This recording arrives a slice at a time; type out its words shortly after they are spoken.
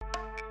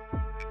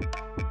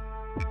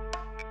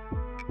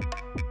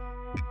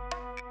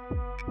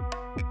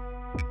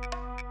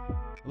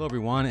Hello,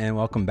 everyone, and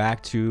welcome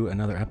back to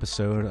another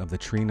episode of the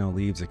Tree No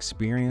Leaves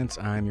Experience.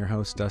 I'm your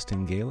host,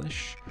 Dustin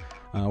Galish.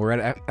 We're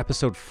at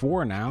episode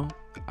 4 now.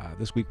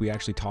 This week, we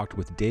actually talked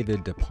with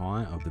David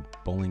Dupont of the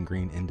Bowling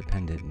Green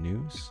Independent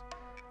News.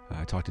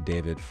 I talked to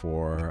David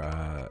for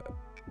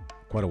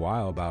quite a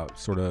while about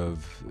sort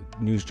of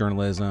news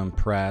journalism,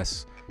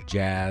 press,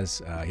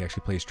 jazz. He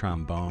actually plays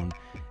trombone,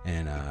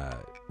 and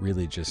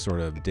really just sort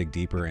of dig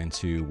deeper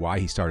into why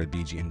he started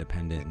BG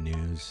Independent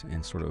News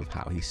and sort of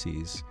how he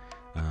sees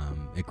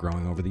it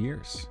growing over the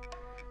years.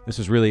 This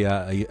was really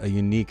a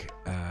unique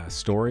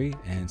story,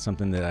 and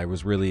something that I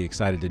was really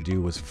excited to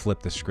do was flip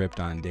the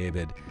script on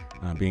David,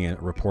 being a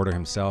reporter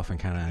himself, and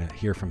kind of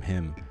hear from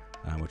him,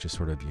 which is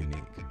sort of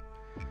unique.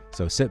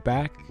 So sit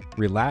back,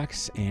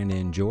 relax, and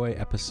enjoy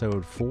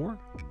episode 4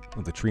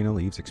 of the Tree No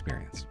Leaves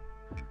Experience.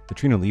 The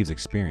Tree No Leaves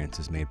Experience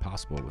is made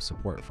possible with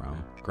support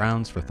from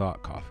Grounds for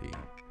Thought Coffee.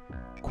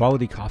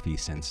 Quality coffee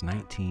since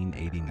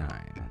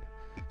 1989,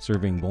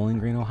 serving Bowling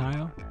Green,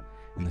 Ohio,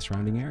 and the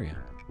surrounding area.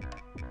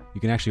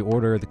 You can actually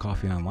order the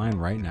coffee online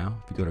right now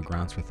if you go to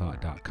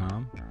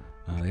groundsforthought.com.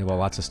 They have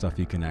lots of stuff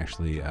you can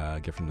actually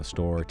get from the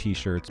store: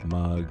 t-shirts,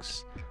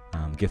 mugs,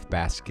 gift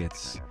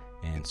baskets,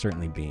 and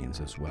certainly beans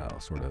as well,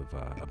 sort of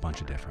a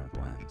bunch of different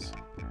blends.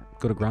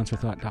 Go to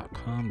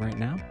groundsforthought.com right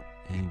now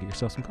and get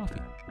yourself some coffee.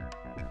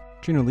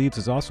 Tree No Leaves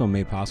is also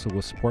made possible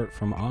with support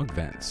from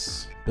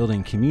Augvents,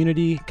 building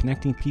community,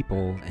 connecting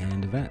people,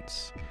 and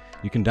events.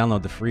 You can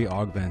download the free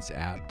Augvents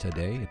app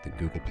today at the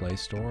Google Play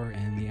Store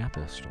and the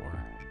Apple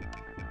Store.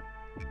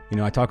 You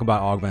know, I talked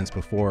about Augvents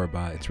before,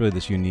 but it's really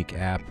this unique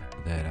app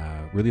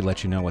that really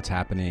lets you know what's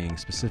happening,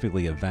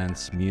 specifically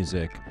events,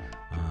 music,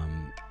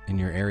 in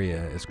your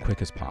area as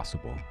quick as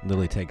possible. It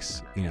literally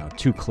takes,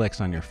 2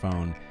 clicks on your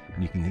phone,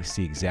 and you can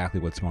see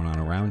exactly what's going on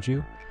around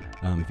you.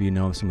 If you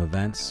know of some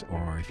events,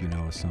 or if you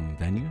know of some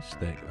venues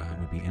that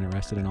would be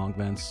interested in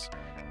Augvents,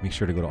 make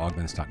sure to go to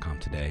augvents.com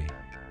today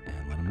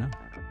and let them know.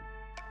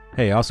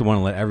 Hey, I also want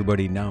to let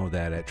everybody know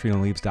that at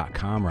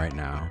treenoleaves.com right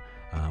now,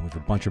 we have a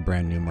bunch of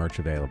brand new merch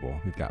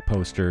available. We've got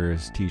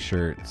posters,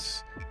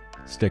 t-shirts,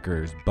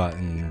 stickers,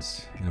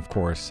 buttons, and of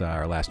course,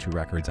 our last 2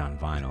 records on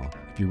vinyl.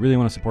 If you really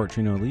want to support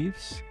Tree No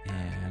Leaves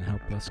and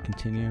help us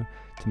continue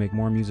to make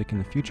more music in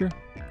the future,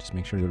 just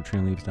make sure to go to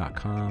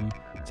treenoleaves.com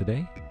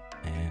today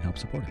and help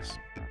support us.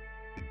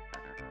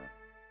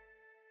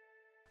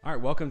 All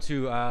right, welcome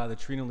to the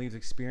Tree No Leaves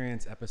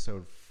Experience,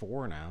 episode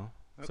 4 now.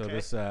 Okay.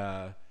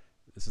 So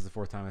this is the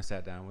 4th time I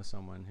sat down with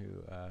someone who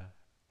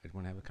I'd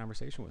want to have a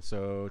conversation with.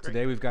 So Great.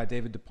 Today we've got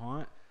David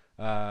Dupont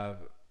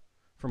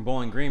from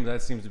Bowling Green.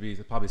 That seems to be,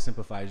 it probably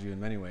simplifies you in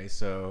many ways.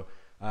 So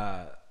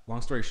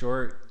long story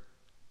short,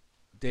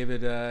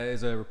 David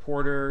is a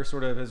reporter,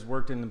 sort of has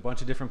worked in a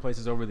bunch of different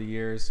places over the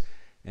years.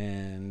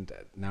 And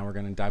now we're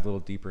going to dive a little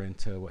deeper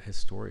into what his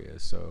story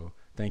is. So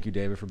thank you,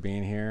 David, for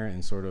being here,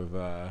 and sort of,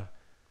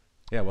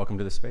 welcome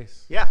to the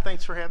space. Yeah,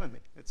 thanks for having me.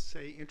 It's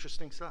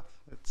interesting stuff.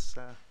 It's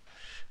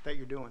that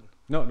you're doing.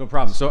 No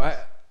problem. So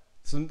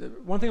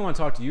one thing I want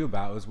to talk to you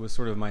about was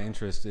sort of my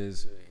interest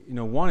is,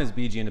 one is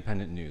BG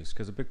Independent News,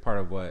 because a big part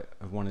of what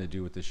I've wanted to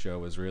do with this show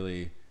was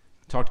really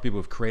talk to people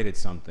who've created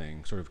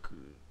something sort of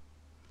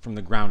from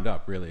the ground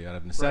up, really, out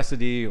of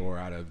necessity, right, or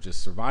out of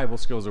just survival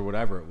skills or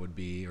whatever it would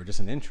be, or just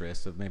an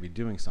interest of maybe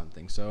doing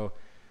something. So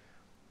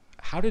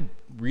how did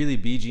really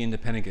BG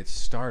Independent get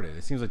started?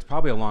 It seems like it's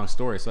probably a long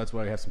story, so that's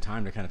why I have some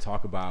time to kind of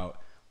talk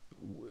about,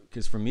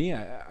 because for me,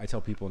 I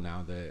tell people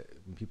now that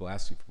when people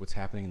ask what's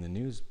happening in the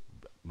news,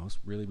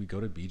 we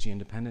go to BG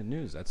Independent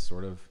News. That's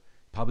sort of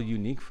probably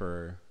unique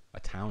for a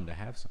town to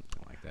have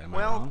something like that. Am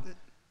I wrong?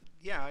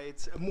 Yeah,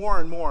 it's more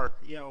and more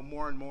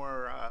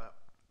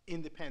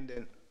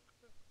independent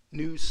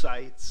news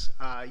sites.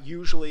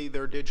 Usually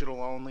they're digital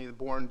only. The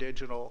Born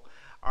Digital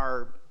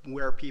are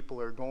where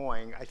people are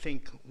going. I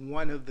think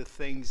one of the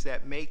things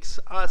that makes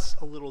us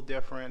a little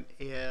different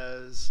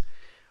is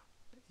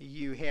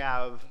you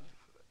have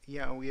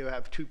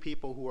 2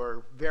 people who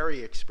are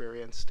very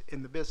experienced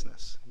in the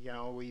business.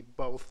 We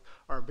both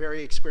are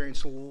very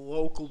experienced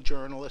local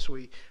journalists.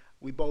 We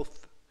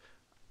both,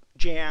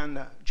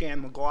 Jan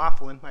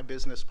McLaughlin, my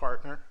business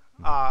partner,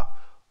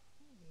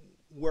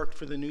 worked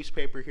for the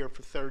newspaper here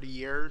for 30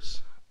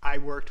 years. I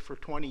worked for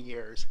 20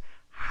 years.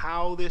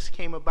 How this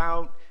came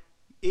about,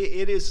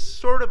 it is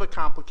sort of a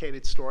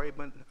complicated story,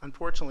 but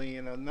unfortunately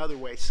in another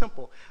way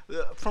simple.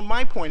 From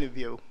my point of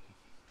view,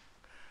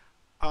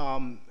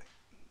 I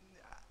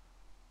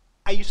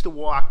used to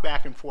walk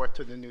back and forth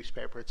to the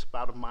newspaper. It's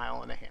about 1.5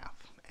 miles,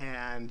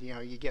 and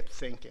you get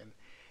thinking.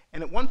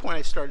 And at one point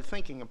I started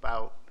thinking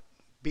about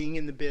being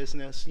in the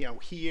business,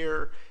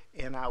 here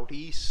and out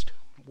east.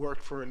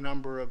 Worked for a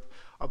number of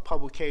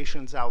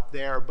publications out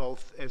there,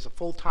 both as a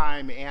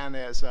full-time and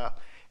as a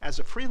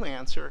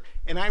freelancer.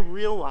 And I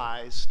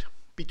realized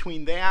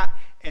between that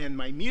and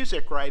my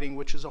music writing,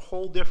 which is a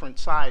whole different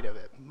side of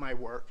it, my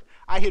work,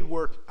 I had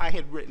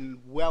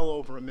written well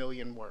over 1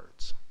 million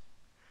words.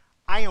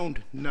 I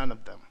owned none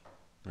of them.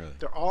 Really?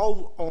 They're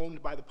all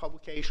owned by the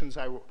publications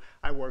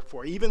I work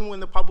for. Even when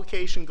the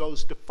publication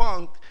goes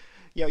defunct,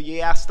 you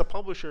ask the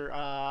publisher,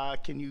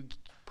 can you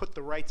put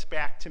the rights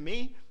back to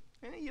me,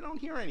 you don't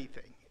hear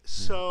anything.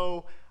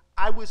 So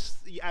I was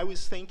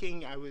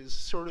thinking, I was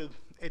sort of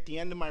at the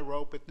end of my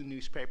rope at the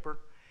newspaper,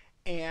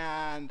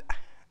 and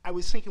I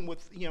was thinking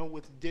with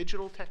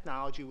digital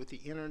technology, with the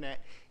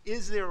internet,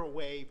 is there a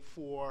way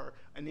for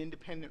an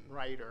independent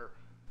writer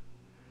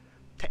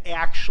to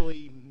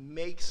actually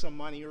make some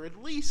money, or at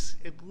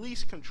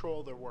least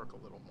control their work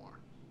a little more?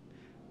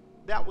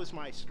 That was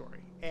my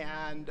story,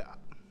 and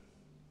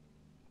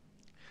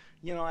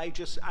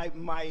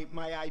my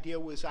idea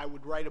was I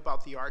would write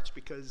about the arts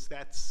because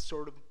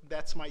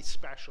that's my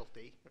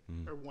specialty,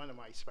 or one of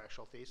my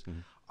specialties.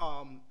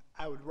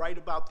 I would write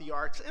about the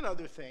arts and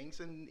other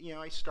things, and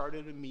I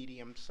started a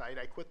Medium site.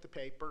 I quit the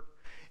paper,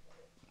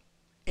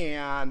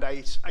 and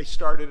I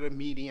started a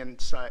Medium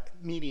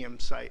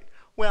site.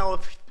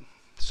 Well,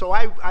 so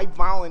I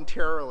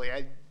voluntarily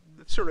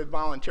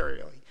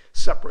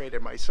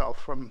separated myself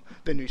from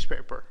the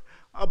newspaper.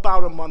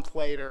 About a month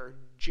later,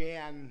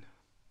 Jan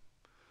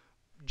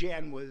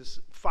was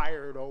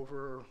fired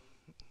over.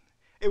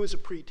 It was a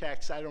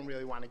pretext. I don't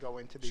really want to go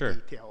into the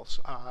details.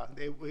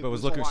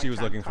 She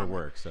was looking for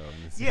work, so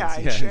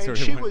yeah, she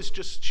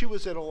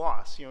was at a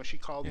loss. She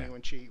called me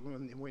when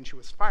she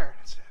was fired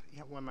and said,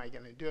 what am I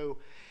going to do?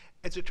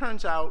 As it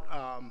turns out,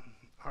 I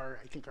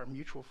think our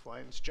mutual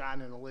friends,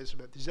 John and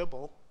Elizabeth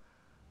Zibel,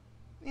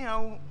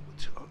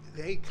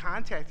 they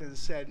contacted and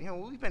said,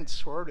 we've been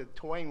sort of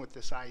toying with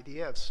this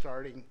idea of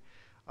starting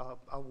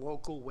a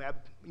local web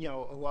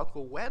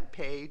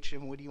page,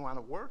 and would you want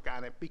to work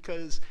on it?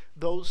 Because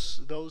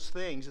those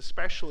things,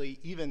 especially,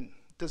 even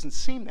doesn't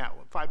seem that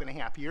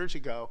 5.5 years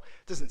ago,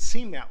 doesn't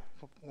seem that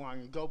long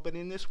ago, but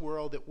in this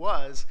world it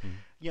was.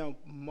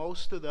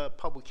 Most of the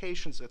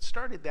publications that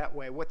started that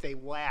way, what they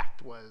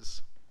lacked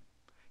was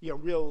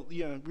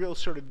real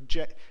sort of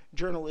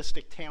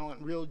journalistic talent,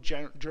 real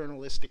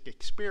journalistic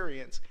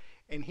experience.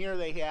 And here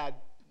they had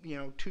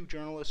two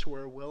journalists who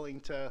were willing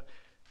to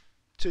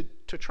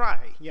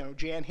try.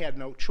 Jan had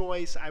no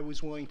choice. I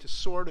was willing to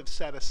sort of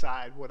set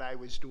aside what I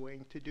was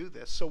doing to do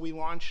this. So we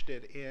launched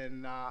it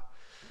in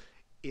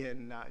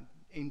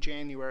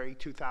January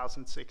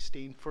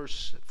 2016.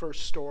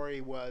 First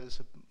story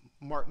was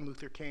Martin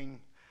Luther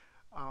King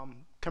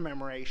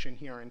commemoration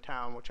here in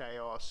town, which I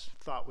always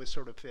thought was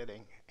sort of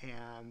fitting.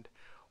 And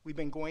we've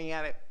been going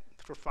at it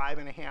for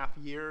 5.5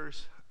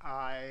 years.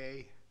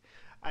 I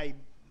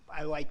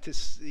like to,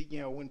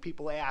 when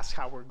people ask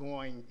how we're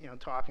going,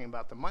 talking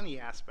about the money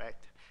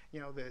aspect,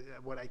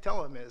 what I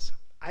tell them is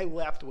I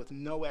left with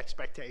no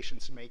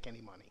expectations to make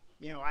any money.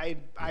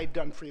 I'd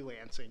done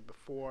freelancing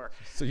before.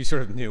 So you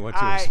sort of knew what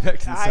to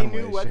expect in some I ways.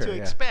 knew what to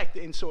expect.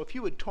 And so if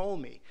you had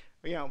told me,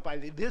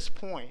 by this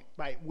point,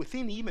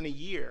 within even a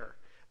year,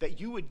 that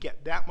you would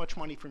get that much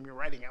money from your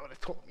writing, I would have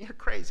told you, you're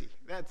crazy.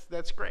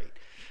 That's great.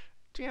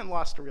 Jan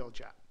lost a real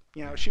job.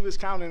 She was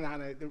counting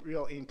on a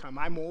real income.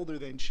 I'm older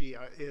than she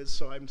is,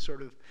 so I'm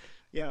sort of,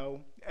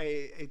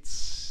 it's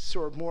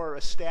sort of more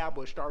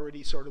established,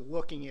 already sort of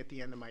looking at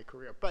the end of my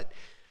career. But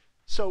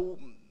so,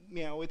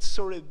 it's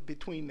sort of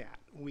between that.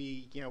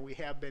 We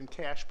have been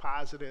cash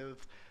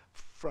positive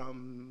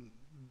from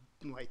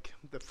like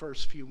the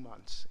first few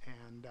months,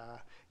 and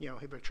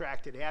have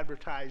attracted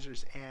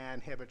advertisers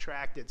and have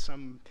attracted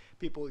some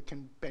people who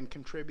been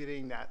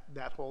contributing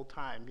that whole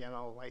time,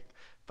 like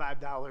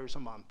 $5 a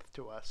month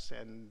to us,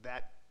 and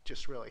that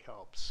just really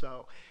helps.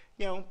 So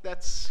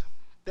that's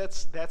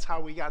how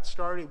we got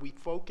started. We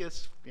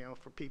focus,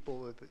 for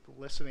people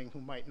listening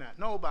who might not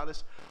know about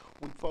us,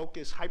 we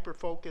hyper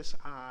focus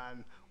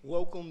on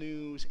local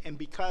news, and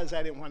because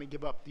I didn't want to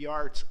give up the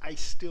arts, I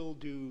still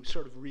do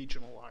sort of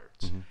regional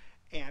arts.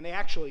 And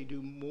actually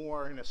do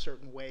more in a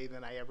certain way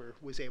than I ever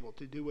was able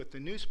to do with the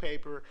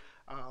newspaper.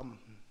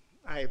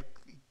 I have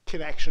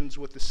connections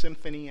with the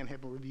symphony and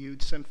have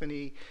reviewed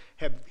symphony,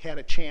 have had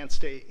a chance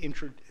to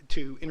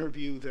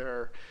interview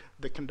the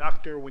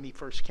conductor when he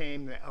first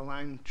came,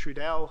 Alain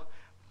Trudel,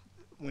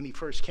 when he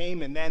first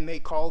came, and then they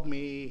called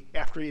me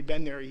after he had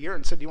been there a year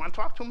and said, do you want to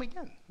talk to him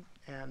again?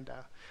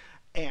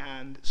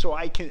 And so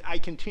I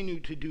continue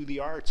to do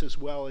the arts as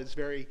well as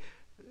very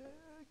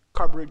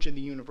coverage in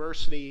the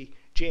university.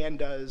 Jan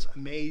does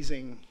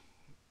amazing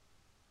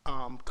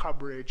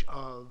coverage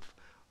of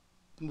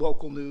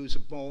local news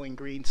of Bowling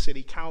Green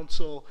City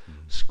Council,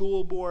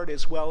 school board,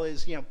 as well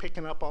as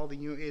picking up all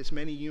as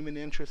many human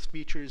interest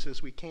features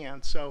as we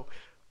can. So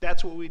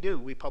that's what we do.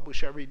 We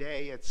publish every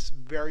day. It's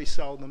very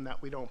seldom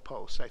that we don't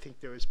post. I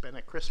think there has been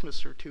a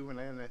Christmas or two and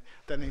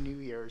then a New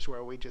Year's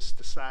where we just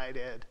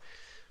decided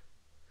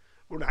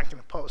we're not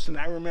going to post. And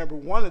I remember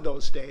one of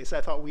those days,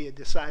 I thought we had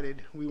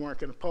decided we weren't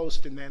going to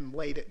post, and then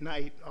late at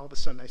night, all of a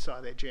sudden I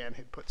saw that Jan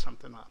had put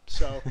something up.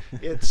 So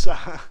it's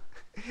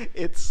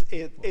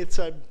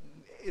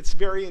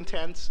very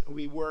intense.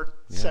 We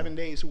work 7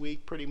 days a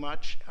week pretty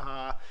much.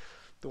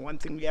 The one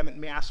thing we haven't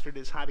mastered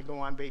is how to go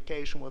on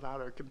vacation without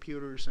our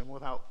computers and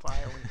without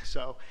filing.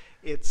 So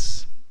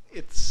it's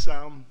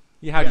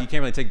you can't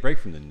really take a break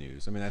from the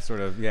news. I mean, that sort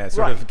of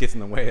gets in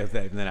the way of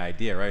that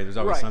idea, right? There's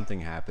always something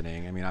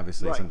happening. I mean,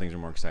 obviously some things are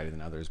more exciting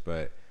than others,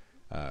 but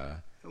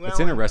Well, it's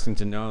interesting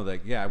to know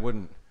that, yeah, I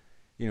wouldn't,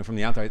 from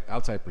the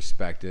outside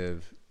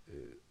perspective,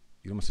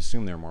 you almost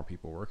assume there are more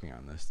people working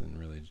on this than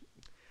really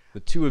the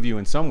two of you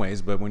in some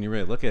ways, but when you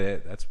really look at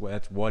it, that's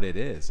what it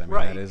is. I mean,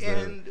 right. that is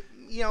and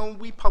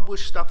we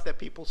publish stuff that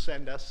people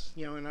send us.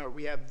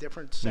 We have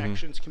different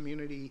sections,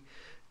 community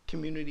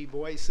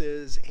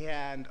voices,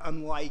 and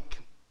unlike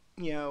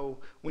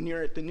when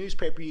you're at the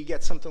newspaper, you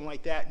get something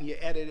like that and you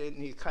edit it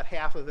and you cut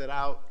half of it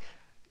out.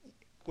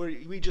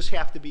 We just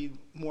have to be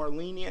more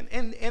lenient,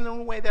 and in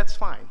a way that's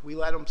fine. We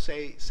let them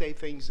say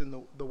things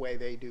in the way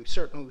they do.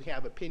 Certainly, we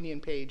have opinion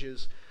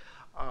pages.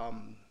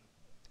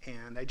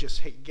 And I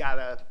just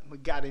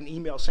got an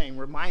email saying,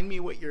 remind me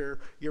what your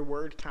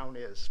word count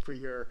is for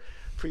your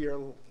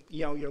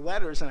your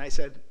letters, and I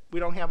said, we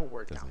don't have a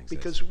word count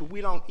because we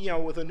don't,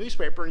 with a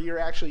newspaper you're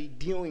actually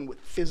dealing with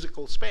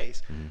physical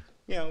space.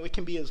 It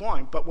can be as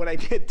long, but what I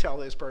did tell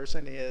this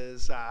person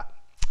is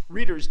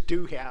readers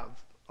do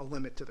have a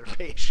limit to their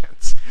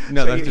patience.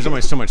 No, so there's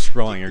only so much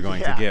scrolling you're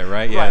going to get,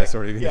 right? Yeah,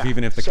 sort of. Yeah.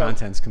 Even if the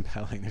content's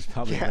compelling, there's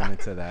probably a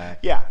limit to that.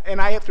 Yeah, and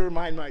I have to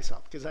remind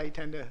myself because I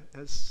tend to,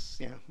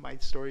 my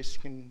stories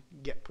can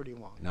get pretty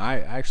long. No, I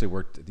actually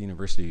worked at the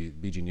University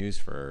BG News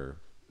for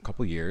a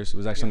couple of years. It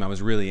was actually something I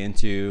was really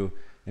into.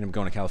 Ended up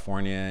going to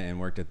California and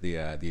worked at the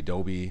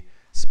Adobe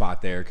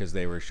spot there because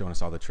they were showing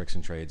us all the tricks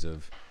and trades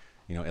of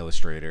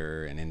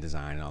Illustrator and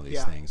InDesign and all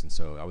these things. And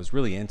so I was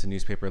really into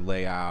newspaper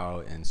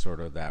layout and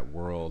sort of that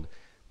world.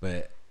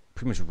 But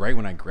pretty much right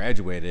when I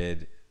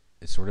graduated,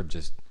 it sort of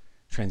just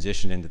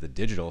transitioned into the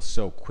digital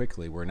so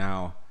quickly. Where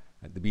now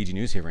the BG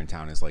News here in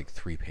town is like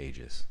 3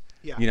 pages.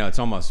 Yeah. It's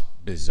almost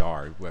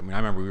bizarre. I mean, I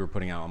remember we were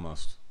putting out it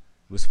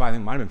might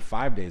have been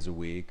 5 days a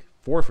week,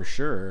 4 for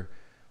sure,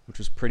 which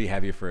was pretty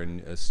heavy for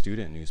a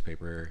student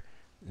newspaper.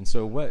 And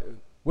so what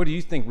do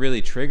you think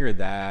really triggered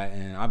that?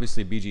 And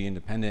obviously BG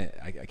Independent,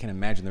 I can't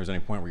imagine there was any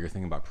point where you're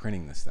thinking about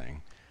printing this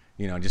thing.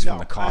 Just from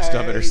the cost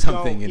of it or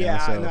something,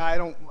 Yeah, no, I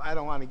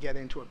don't want to get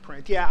into a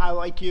print. Yeah, I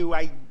like you.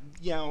 I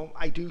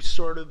do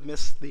sort of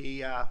miss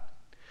the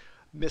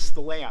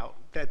layout,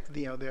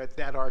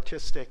 that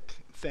artistic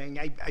thing.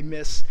 I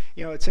miss,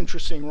 it's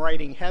interesting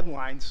writing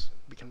headlines.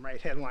 We can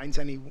write headlines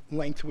any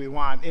length we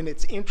want, and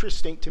it's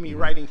interesting to me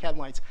writing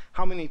headlines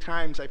how many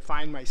times I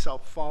find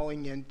myself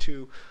falling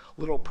into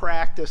little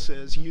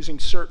practices using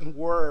certain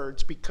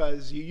words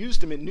because you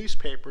used them in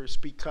newspapers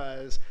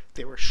because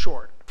they were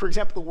short. For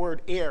example, the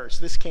word heirs,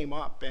 this came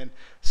up and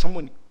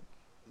someone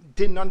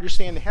didn't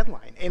understand the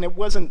headline, and it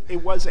was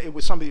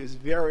somebody who was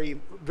very,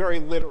 very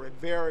literate,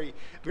 very,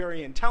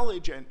 very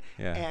intelligent.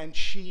 And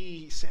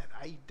she said,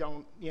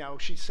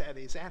 she said,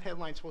 is that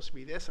headline supposed to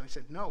be this? And I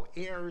said, no,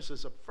 heirs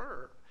is a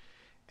verb.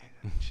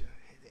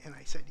 And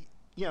I said,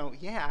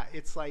 yeah,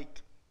 it's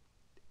like,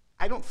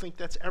 I don't think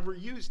that's ever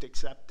used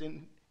except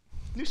in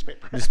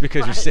newspaper. Just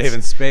because you're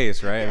saving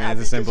space, right? Yeah, I mean,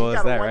 it's as simple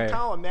as that, one right?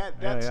 Column,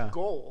 that's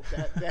gold.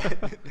 That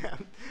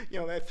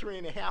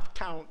 3.5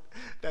 count,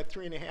 that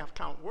 3.5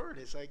 count word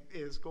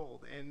is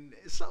gold. And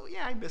so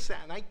I miss that.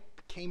 And I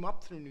came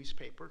up through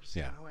newspapers.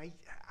 Yeah. I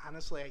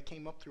honestly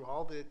came up through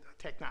all the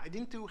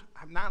technology.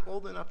 I'm not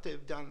old enough to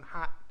have done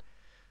hot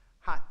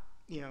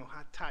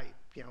type,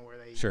 where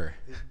they. Sure.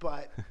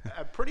 But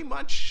pretty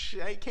much,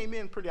 I came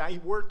in I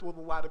worked with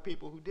a lot of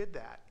people who did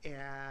that,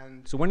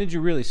 and. So when did you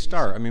really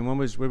start? I mean, what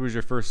was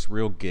your first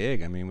real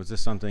gig? I mean, was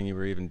this something you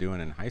were even doing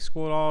in high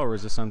school at all, or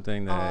was this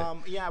something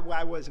that? Yeah, well,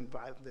 I was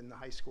involved in the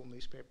high school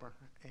newspaper,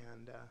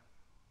 and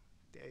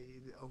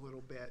a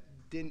little bit.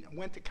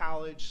 Went to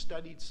college,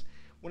 studied.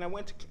 When I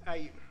went to,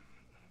 I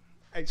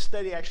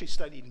actually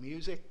studied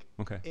music.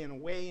 Okay. In a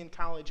way, in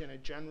college, in a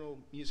general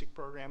music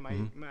program.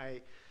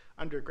 My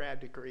undergrad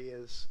degree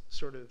is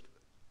sort of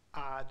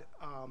odd.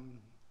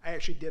 I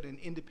actually did an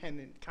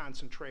independent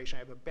concentration. I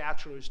have a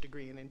bachelor's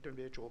degree in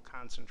individual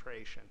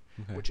concentration,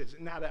 which is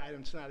it's not a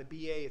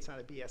BA, it's not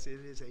a BS,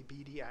 it is a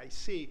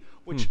BDIC,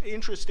 which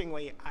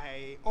interestingly,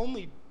 I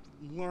only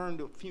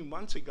learned a few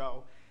months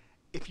ago.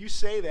 If you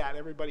say that,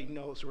 everybody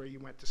knows where you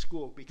went to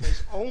school,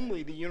 because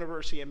only the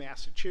University of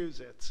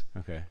Massachusetts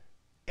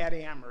at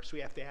Amherst, we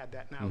have to add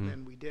that now,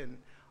 then we didn't,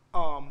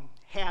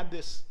 had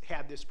this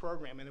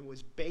program, and it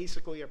was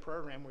basically a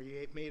program where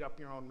you made up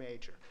your own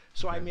major.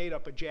 So I made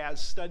up a jazz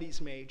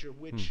studies major,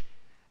 which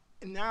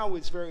now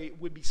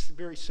would be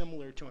very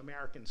similar to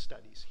American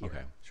studies here.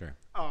 Okay, sure.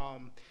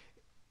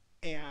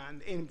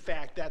 And in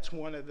fact, that's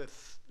one of the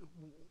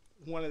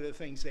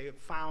things they have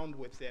found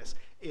with this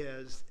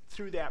is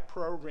through that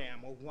program,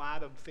 a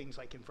lot of things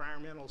like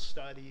environmental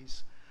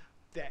studies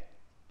that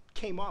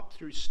came up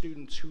through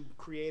students who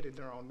created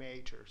their own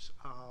majors.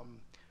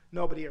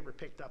 Nobody ever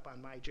picked up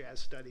on my jazz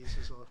studies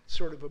as a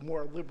sort of a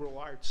more liberal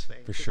arts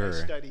thing. For sure. I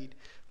studied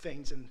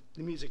things, and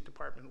the music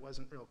department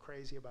wasn't real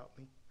crazy about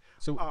me.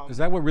 So is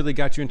that what really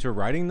got you into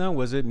writing, though?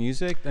 Was it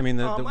music? I mean,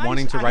 the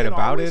wanting to write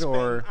about it,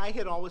 or? I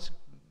had always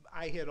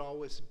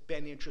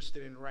been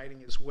interested in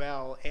writing as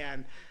well,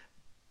 and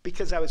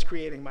because I was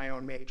creating my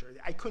own major,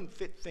 I couldn't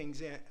fit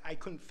things in. I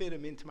couldn't fit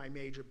them into my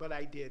major, but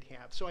I did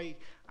have. So I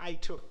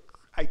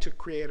took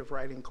creative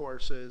writing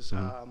courses.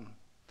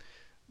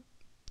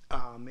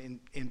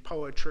 in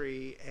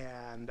poetry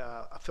and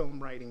a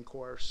film writing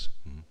course,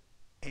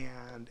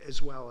 and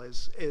as well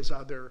as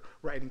other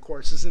writing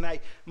courses. And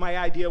my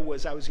idea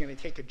was I was going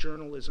to take a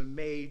journalism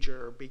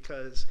major,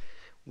 because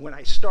when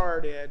I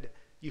started,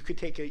 you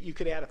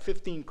could add a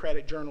 15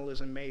 credit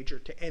journalism major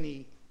to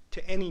any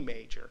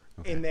major.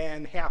 Okay. And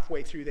then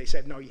halfway through they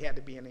said no, you had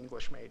to be an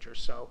English major.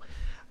 So,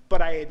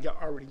 but I had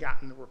already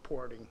gotten the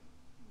reporting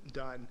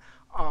done.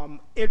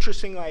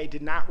 Interestingly, I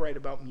did not write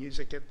about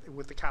music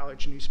with the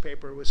college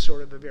newspaper. It was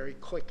sort of a very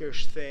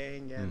cliquish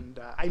thing, and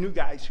I knew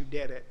guys who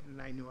did it,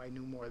 and I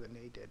knew more than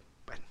they did.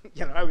 But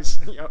I was,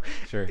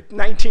 sure.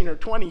 19 or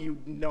 20, you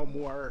know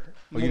more.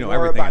 Well, you know more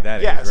everything about,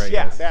 at that yes, age, right?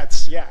 Yeah, Yes.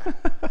 that's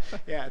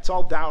yeah. It's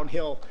all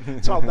downhill.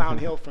 It's all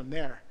downhill from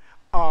there.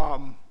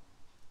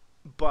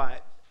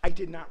 But I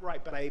did not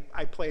write, but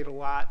I played a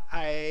lot.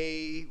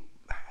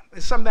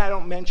 It's something I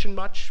don't mention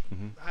much,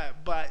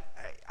 but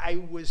I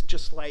was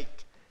just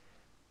like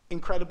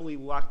incredibly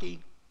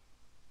lucky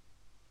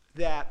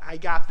that I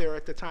got there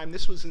at the time.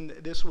 This was in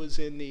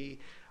the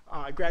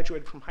I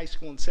graduated from high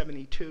school in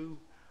 '72.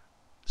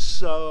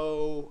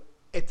 So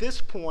at this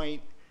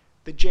point,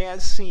 the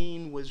jazz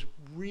scene was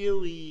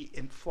really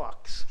in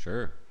flux.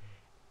 Sure.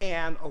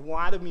 And a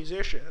lot of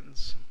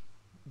musicians,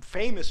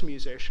 famous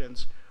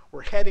musicians,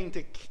 were heading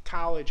to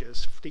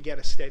colleges to get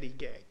a steady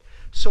gig.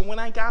 So when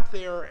I got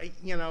there,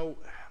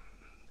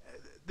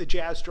 the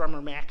jazz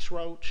drummer Max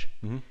Roach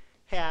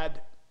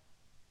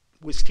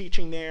was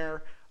teaching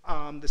there.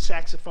 The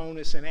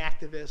saxophonist and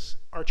activist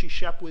Archie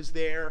Shepp was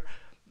there.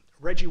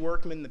 Reggie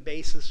Workman, the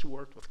bassist who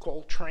worked with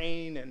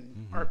Coltrane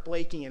and Art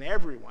Blakey and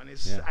everyone,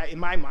 in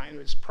my mind,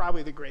 was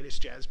probably the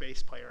greatest jazz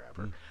bass player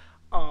ever,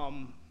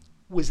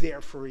 was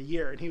there for a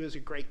year. And he was a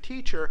great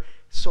teacher.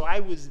 So I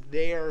was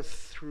there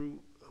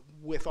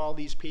with all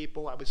these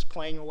people. I was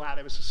playing a lot.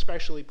 I was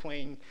especially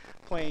playing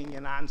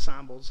in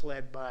ensembles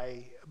led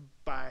by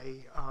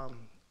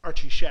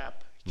Archie Shepp,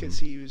 because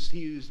he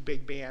used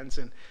big bands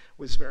and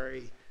was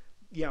very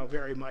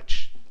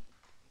much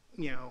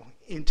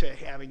into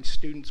having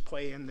students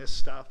play in this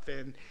stuff.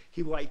 And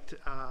he liked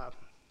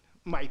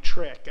my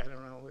trick. I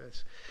don't know.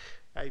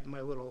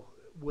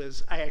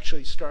 I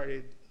actually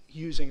started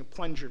using a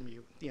plunger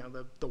mute.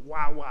 The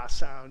wah wah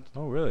sound.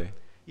 Oh, really?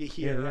 You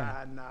hear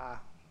on.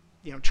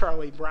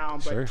 Charlie Brown,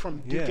 but Sure.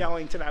 from Duke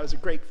Ellington. I was a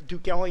great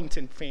Duke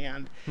Ellington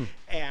fan,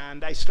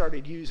 and I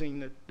started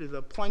using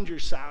the plunger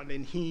sound,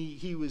 and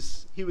he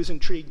was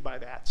intrigued by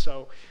that.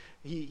 So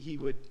he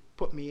would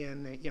put me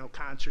in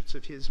concerts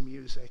of his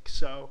music.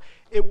 So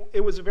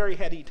it was a very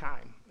heady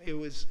time. It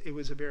was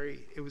a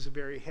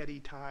very heady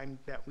time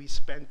that we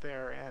spent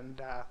there,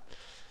 and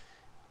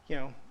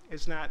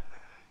it's not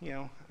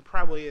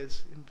probably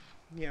is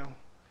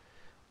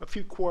a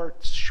few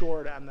quarts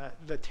short on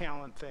the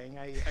talent thing.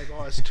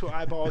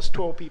 I've always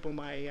told people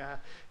my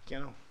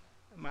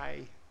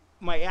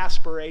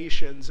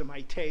aspirations and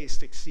my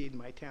taste exceed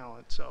my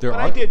talent. So, but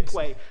I did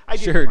play.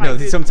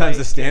 Sometimes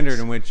the standard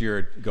in which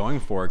you're going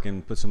for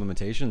can put some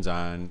limitations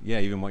on. Yeah,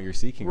 even what you're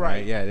seeking.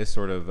 Right. Yeah, it is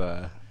sort of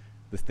the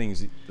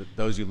things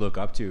those you look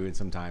up to, and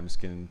sometimes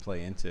can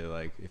play into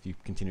like if you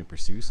continue to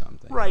pursue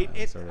something. Right.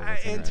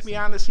 And to be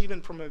honest,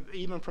 even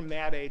from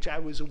that age, I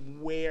was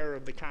aware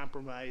of the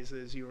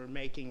compromises you were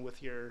making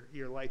with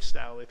your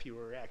lifestyle if you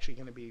were actually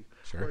going to be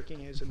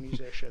working as a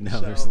musician.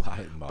 There's a lot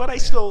involved. But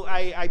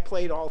I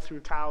played all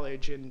through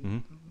college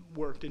and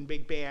worked in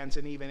big bands,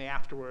 and even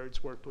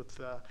afterwards worked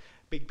with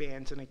big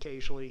bands, and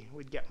occasionally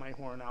would get my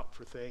horn out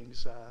for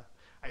things.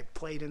 I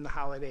played in the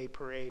holiday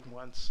parade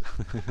once,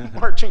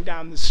 marching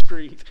down the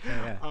street.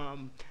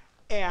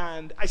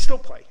 And I still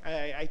play.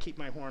 I keep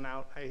my horn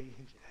out. I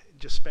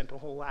just spent a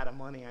whole lot of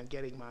money on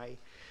getting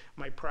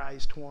my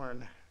prized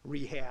horn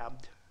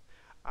rehabbed.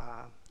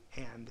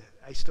 And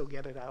I still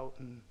get it out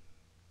and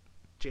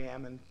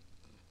jam and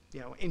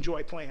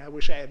enjoy playing. I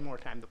wish I had more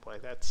time to play.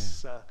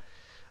 That's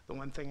the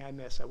one thing I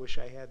miss. I wish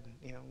I had,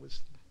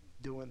 was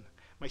doing.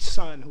 My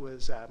son, who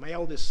was my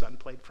eldest son,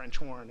 played French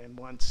horn,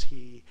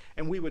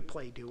 and we would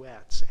play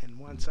duets. And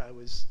once I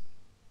was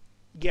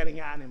getting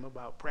on him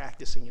about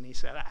practicing, and he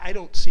said, "I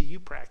don't see you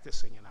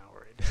practicing an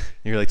hour a day."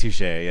 You're like,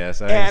 touche,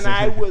 yes. And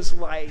I was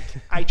like,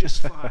 I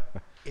just thought,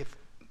 if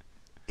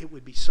it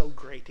would be so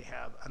great to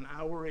have an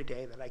hour a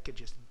day that I could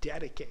just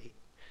dedicate.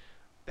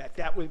 That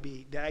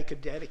I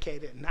could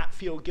dedicate it and not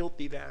feel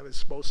guilty that I was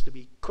supposed to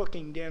be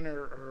cooking dinner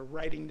or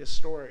writing this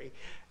story.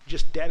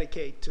 Just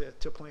dedicate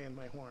to playing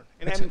my horn.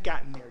 And I haven't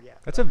gotten there yet.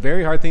 That's a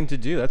very hard thing to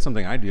do. That's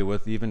something I deal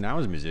with even now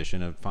as a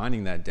musician, of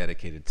finding that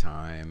dedicated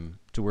time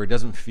to where it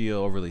doesn't feel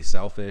overly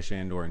selfish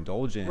and or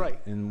indulgent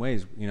in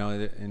ways,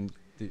 and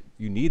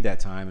you need that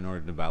time in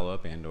order to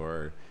develop and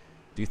or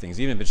do things,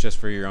 even if it's just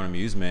for your own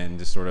amusement and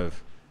just sort of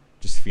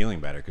just feeling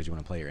better because you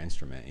want to play your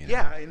instrument.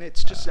 Yeah, and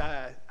it's just...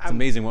 it's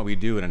amazing what we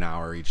do in an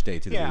hour each day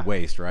we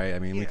waste, right? I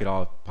mean, we could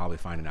all probably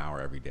find an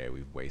hour every day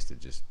we've wasted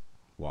just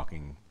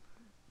walking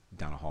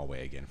down a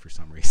hallway again for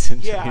some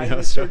reason. Yeah,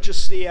 it's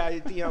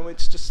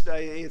just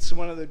it's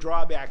one of the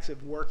drawbacks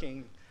of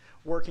working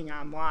working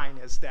online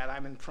is that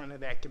I'm in front of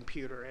that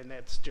computer, and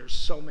there's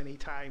so many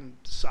time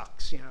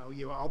sucks.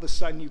 You all of a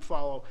sudden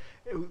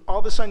all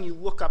of a sudden you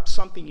look up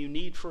something you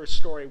need for a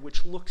story,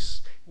 which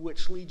leads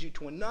you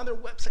to another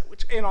website,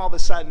 and all of a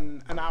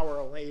sudden an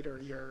hour later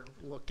you're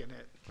looking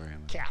at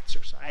cats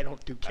or something. I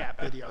don't do cat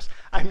videos.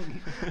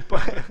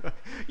 But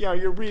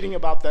you're reading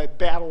about the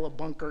Battle of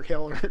Bunker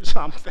Hill or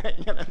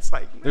something, and it's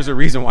like there's a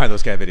reason why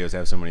those cat videos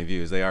have so many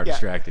views. They are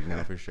distracting,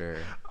 no, for sure.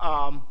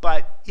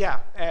 But yeah,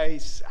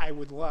 I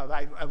would love.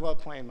 I love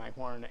playing my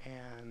horn,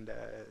 and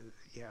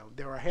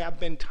there have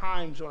been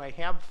times when I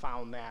have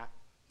found that,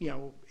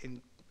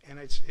 and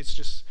it's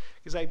just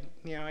because I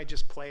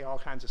just play all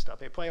kinds of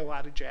stuff. I play a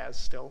lot of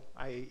jazz still.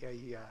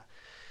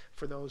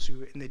 For those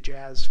who in the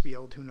jazz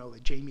field who know the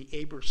Jamie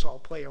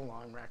Aebersold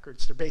play-along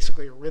records, they're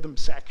basically a rhythm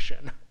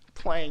section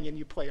playing, and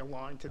you play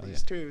along to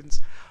these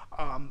tunes.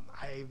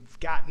 I've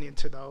gotten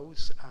into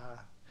those,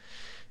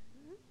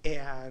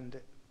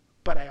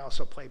 but I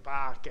also play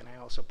Bach, and I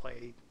also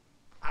play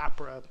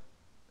opera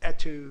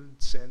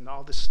etudes and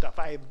all this stuff.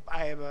 I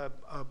have a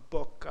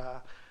book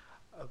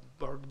of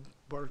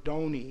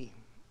Bordoni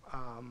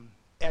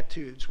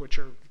etudes, which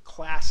are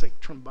classic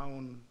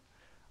trombone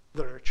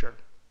literature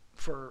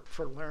for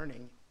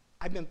learning.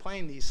 I've been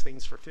playing these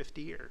things for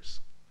 50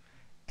 years,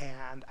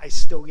 and I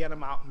still get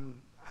them out and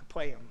I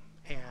play them,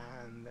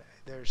 and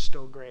they're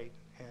still great.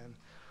 And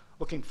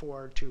looking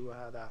forward to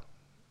the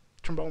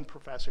trombone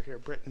professor here,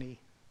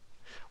 Brittany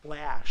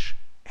Lash,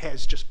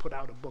 has just put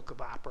out a book of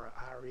opera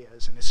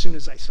arias, and as soon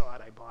as I saw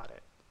it, I bought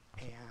it,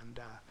 and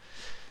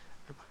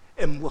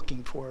am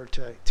looking forward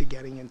to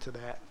getting into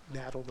that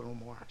a little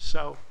more.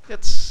 So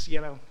it's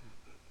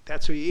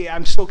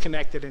I'm still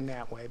connected in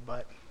that way,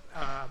 but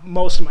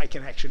most of my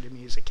connection to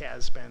music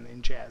has been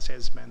in jazz,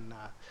 has been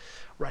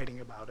writing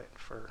about it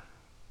for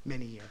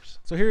many years.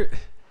 So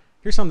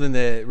here's something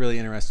that really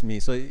interests me.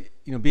 So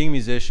being a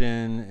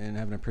musician and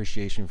having an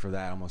appreciation for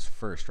that almost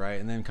first, right?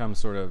 And then comes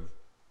sort of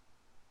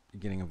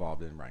getting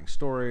involved in writing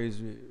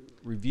stories,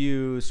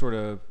 reviews, sort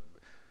of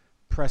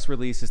press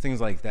releases, things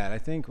like that. I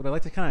think what I'd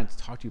like to kind of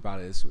talk to you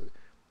about is,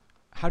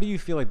 how do you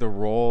feel like the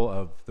role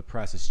of the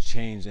press has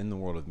changed in the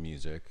world of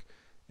music,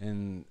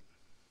 and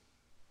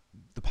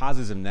the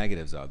positives and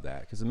negatives of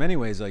that? Because in many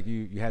ways, like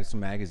you had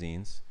some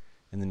magazines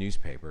in the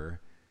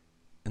newspaper,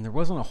 and there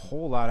wasn't a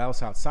whole lot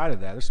else outside of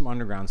that. There's some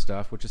underground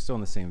stuff, which is still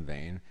in the same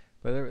vein,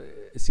 but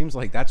it seems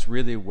like that's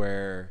really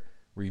where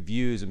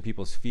reviews and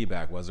people's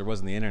feedback was. There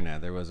wasn't the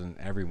internet. There wasn't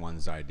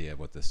everyone's idea of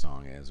what this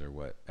song is or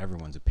what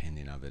everyone's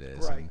opinion of it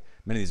is. Right. And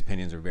many of these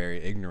opinions are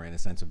very ignorant in a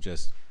sense of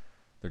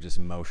they're just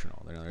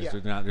emotional.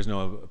 There's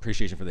no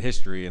appreciation for the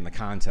history and the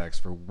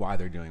context for why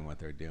they're doing what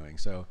they're doing.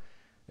 So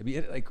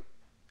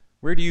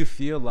where do you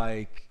feel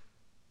like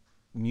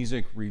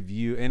music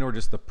review and or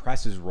just the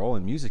press's role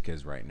in music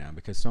is right now?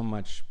 Because so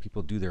much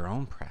people do their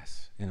own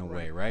press in a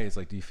way, right? It's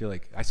like, do you feel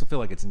like, I still feel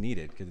like it's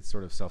needed because it's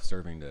sort of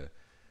self-serving to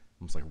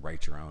almost like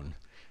write your own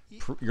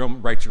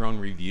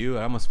review.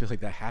 I almost feel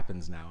like that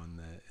happens now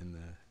in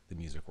the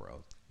music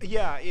world.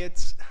 Yeah,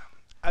 it's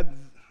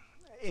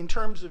in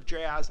terms of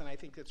jazz, and I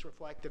think it's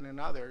reflected in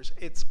others.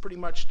 It's pretty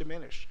much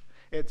diminished.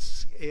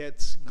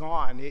 It's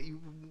gone.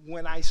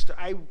 When I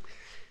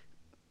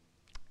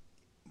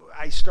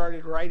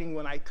started writing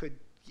when I could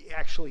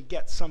actually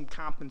get some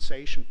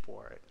compensation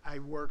for it. I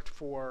worked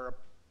for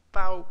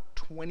about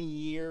 20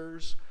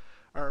 years.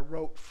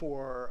 Wrote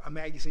for a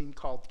magazine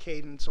called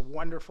Cadence, a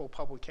wonderful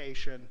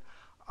publication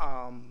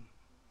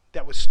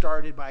that was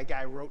started by a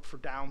guy who wrote for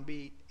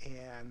Downbeat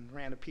and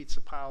ran a pizza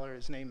parlor.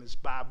 His name is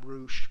Bob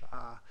Roosh.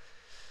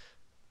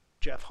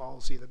 Jeff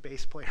Halsey, the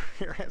bass player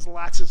here, has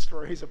lots of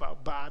stories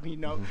about Bob. He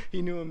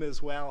knew him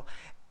as well,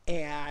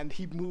 and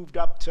he moved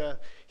up to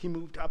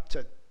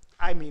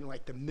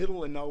like the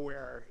middle of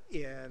nowhere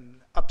in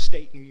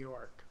upstate New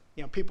York.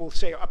 People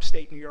say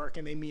upstate New York,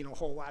 and they mean a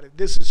whole lot of.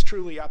 This is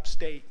truly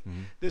upstate.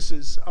 Mm-hmm. This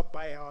is up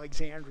by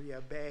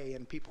Alexandria Bay,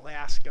 and people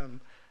ask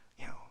him,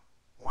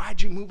 why'd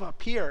you move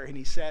up here? And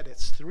he said,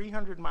 it's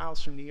 300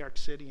 miles from New York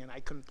City, and I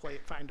couldn't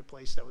find a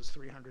place that was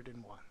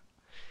 301.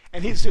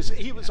 And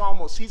he's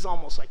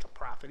almost like a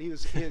prophet.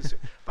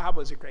 Bob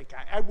was a great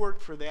guy. I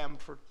worked for them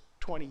for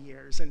 20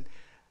 years, and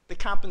the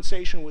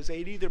compensation was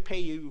they'd either pay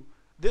you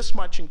this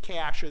much in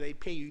cash or they'd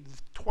pay you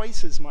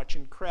twice as much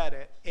in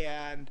credit.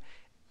 And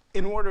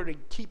in order to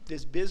keep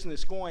this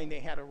business going, they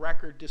had a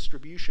record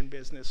distribution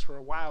business for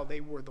a while. They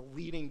were the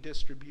leading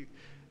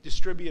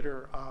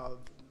distributor of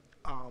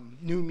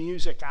new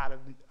music out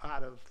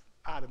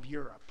of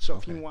Europe. So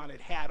if you wanted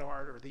Hat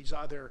Art or these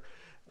other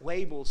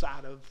labels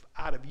out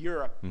of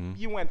Europe, mm-hmm.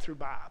 you went through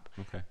Bob.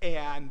 Okay.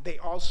 And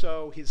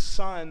his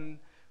son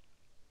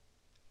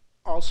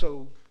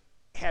also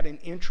had an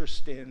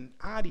interest in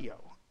audio,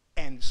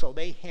 and so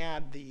they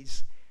had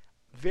these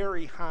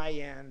very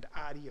high-end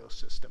audio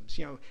systems.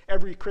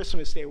 Every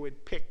Christmas they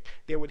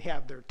would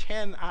have their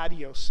 10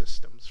 audio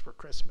systems for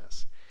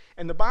Christmas.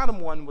 And the bottom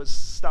one was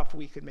stuff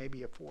we could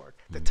maybe afford.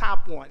 Mm-hmm. The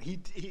top one,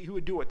 he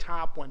would do a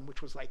top one,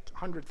 which was like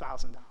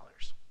 $100,000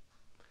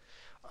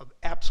 of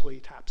absolutely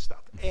top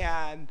stuff.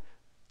 And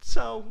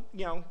So,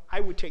 I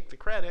would take the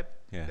credit.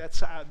 Yeah.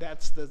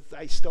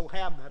 I still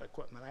have that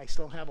equipment. I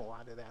still have a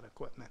lot of that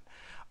equipment.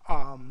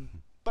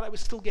 But I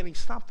was still getting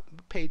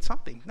paid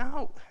something.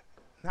 Now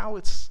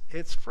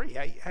it's free.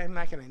 I'm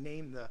not going to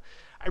name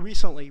I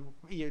recently,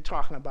 you're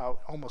talking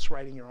about almost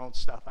writing your own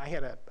stuff. I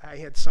had a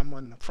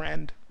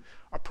friend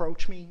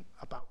approach me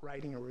about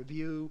writing a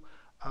review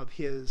of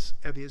his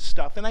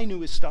stuff, and I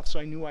knew his stuff, so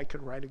I knew I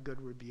could write a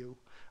good review,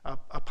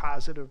 a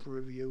positive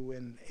review,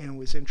 and it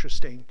was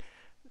interesting.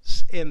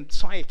 And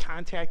so I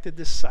contacted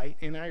this site,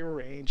 and I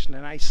arranged, and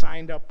then I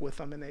signed up with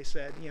them, and they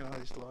said,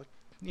 look,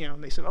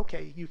 and they said,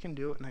 okay, you can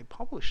do it, and I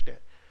published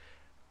it.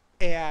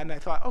 And I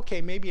thought, okay,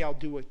 maybe I'll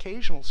do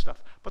occasional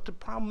stuff. But the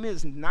problem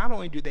is, not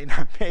only do they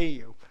not pay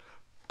you,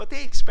 but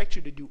they expect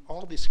you to do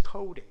all this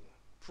coding.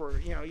 For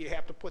you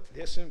have to put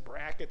this in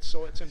brackets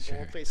so it's in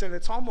boldface, and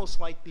it's almost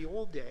like the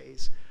old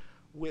days,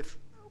 with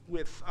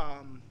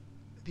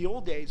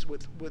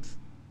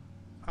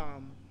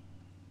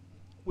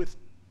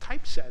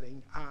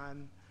typesetting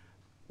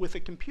with a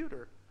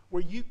computer,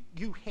 where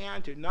you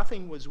had to.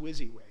 Nothing was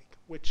WYSIWYG,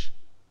 which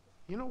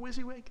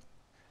WYSIWYG.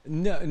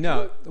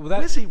 No.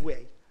 Well,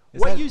 WYSIWYG.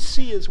 What you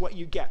see is what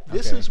you get.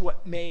 This is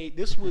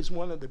this was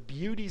one of the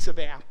beauties of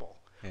Apple.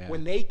 Yeah.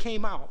 When they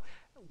came out,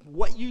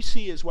 what you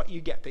see is what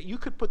you get. That you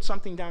could put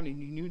something down and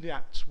you knew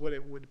that's what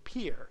it would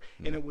appear.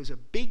 And it was a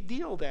big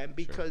deal then,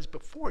 because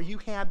before you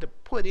had to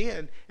put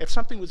in, if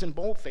something was in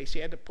boldface,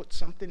 you had to put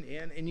something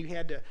in, and you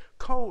had to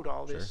code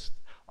all this,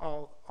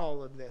 all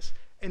of this.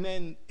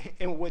 And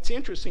what's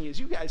interesting is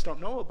you guys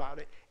don't know about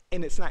it,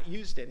 and it's not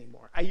used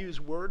anymore. I use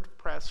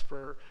WordPress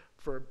for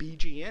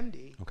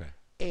BGND. Okay.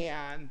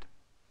 And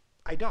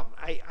I don't.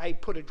 I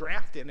put a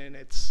draft in, and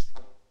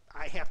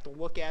I have to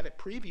look at it,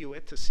 preview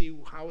it to see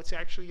how it's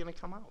actually going to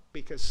come out,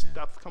 because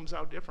stuff comes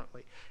out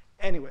differently.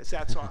 Anyways,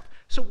 that's off.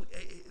 So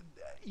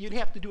you'd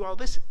have to do all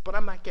this, but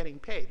I'm not getting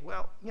paid.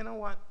 Well, you know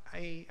what?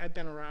 I've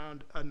been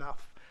around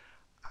enough.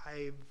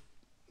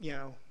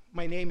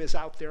 My name is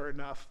out there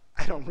enough.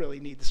 I don't really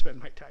need to spend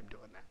my time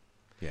doing that.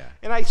 Yeah.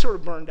 And I sort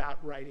of burned out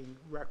writing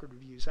record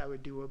reviews. I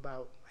would do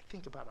about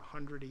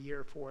 100 a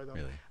year for them.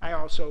 Really? I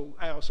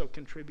also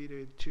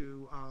contributed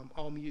to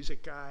All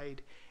Music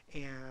Guide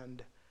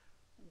and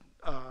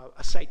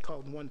a site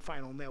called One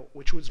Final Note,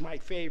 which was my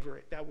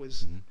favorite. That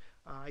was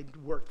I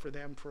worked for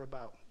them for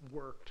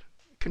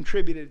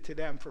contributed to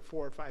them for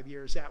 4 or 5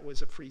 years. That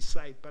was a free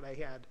site, but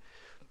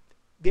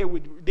they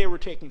were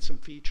taking some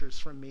features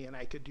from me, and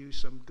I could do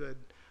some good,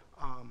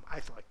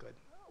 I thought good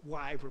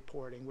live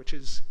reporting, which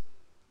is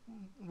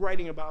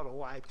writing about a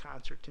live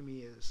concert to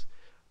me is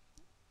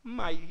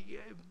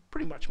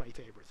pretty much my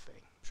favorite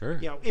thing. Sure.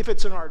 If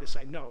it's an artist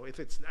I know. If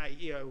it's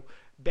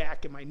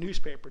back in my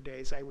newspaper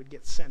days, I would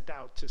get sent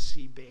out to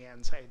see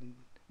bands I had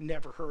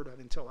never heard of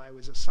until I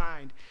was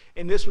assigned,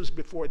 and this was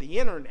before the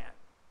internet.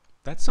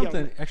 That's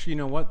something. Actually, you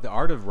know what? The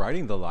art of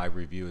writing the live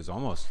review has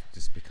almost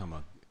just become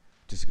a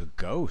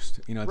ghost.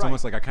 It's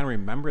almost like I kind of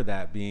remember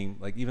that being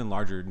like, even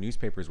larger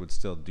newspapers would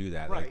still do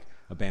that. Right. Like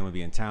a band would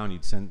be in town,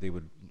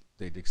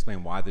 they'd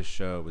explain why this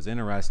show was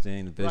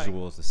interesting, the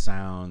visuals, the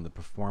sound, the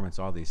performance,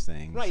 all these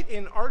things. Right,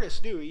 and artists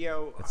do.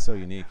 It's so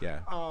unique,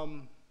 yeah.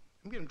 I'm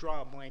going to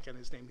draw a blank on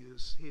his name.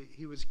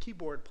 He was a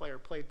keyboard player,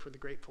 played for the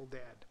Grateful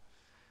Dead,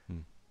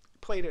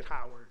 played at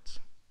Howard's,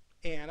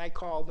 and I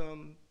called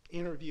him,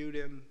 interviewed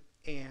him,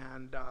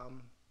 and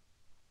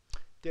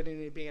did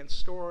an advanced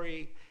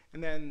story,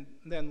 and then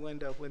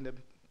Linda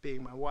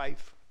being my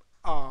wife,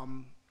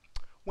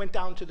 went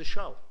down to the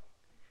show,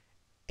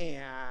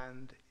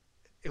 and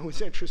it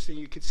was interesting.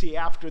 You could see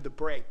after the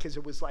break, because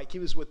it was like he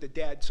was with the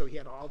Dead, so he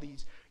had all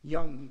these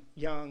young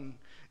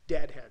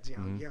Deadheads,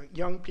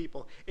 young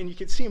people, and you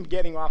could see him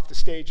getting off the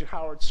stage, and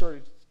Howard sort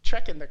of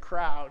checking the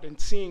crowd and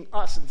seeing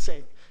us and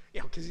saying,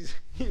 because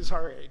he's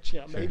our age,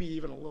 maybe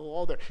even a little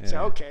older. Yeah.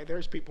 So okay,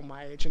 there's people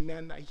my age, and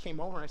then I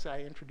came over and I said,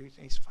 I introduced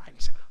him. He's fine.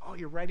 He said, oh,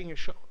 you're writing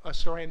a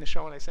story in the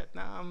show, and I said,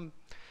 no,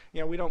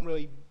 we don't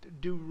really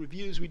do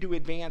reviews. We do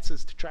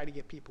advances to try to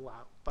get people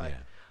out, but.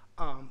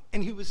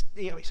 And he was,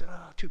 he said,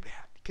 oh, too bad.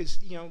 Because,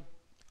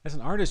 as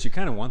an artist, you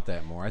kind of want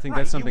that more. I think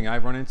that's something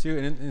I've run into.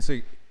 And it's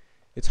like,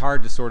 it's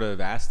hard to sort of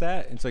ask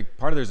that. It's like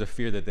part of there's a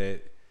fear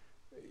that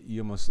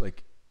you almost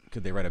like,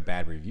 could they write a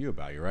bad review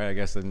about you, right? I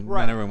guess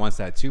not everyone wants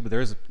that too, but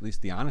there's at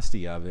least the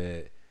honesty of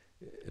it.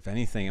 If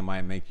anything, it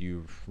might make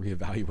you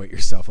reevaluate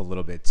yourself a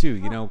little bit too,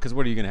 because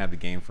what are you going to have to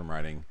gain from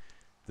writing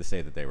to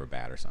say that they were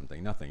bad or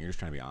something? Nothing. You're just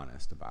trying to be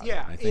honest about it.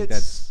 And I think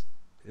that's,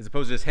 as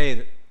opposed to just,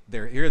 hey,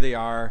 here they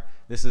are,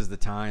 this is the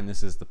time,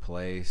 this is the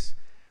place,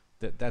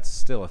 that's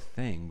still a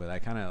thing. But I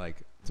kind of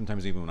like,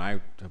 sometimes even when I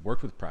have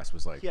worked with press,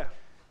 was like,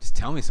 just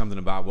tell me something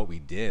about what we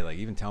did, like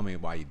even tell me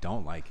why you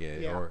don't like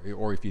it,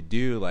 or if you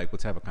do, like,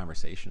 let's have a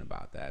conversation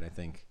about that. I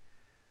think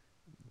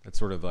that's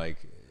sort of like,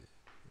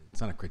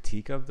 it's not a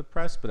critique of the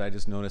press, but I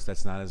just noticed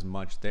that's not as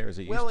much there as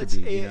it used to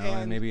be,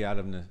 and maybe out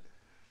of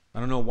I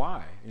don't know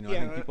why, I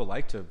think people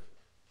like to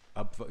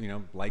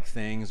like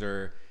things,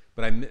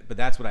 but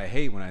that's what I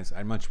hate when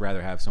I'd much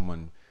rather have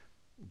someone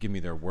give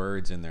me their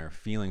words and their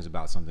feelings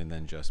about something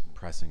than just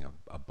pressing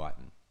a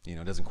button.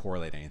 it doesn't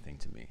correlate anything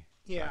to me.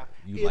 Yeah,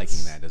 You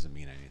liking that doesn't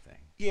mean anything.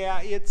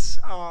 Yeah, it's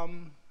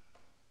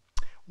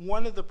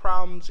one of the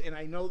problems, and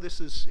I know this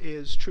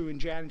is true in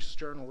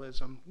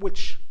journalism,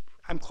 which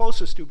I'm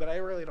closest to, but I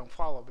really don't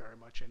follow very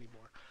much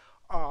anymore.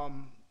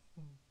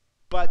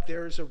 But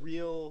there's a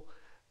real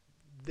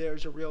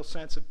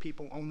sense of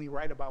people only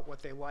write about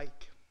what they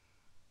like.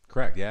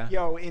 Correct. Yeah.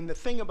 And the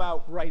thing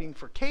about writing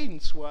for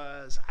Cadence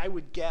was I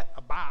would get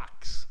a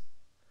box,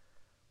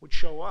 would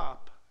show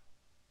up,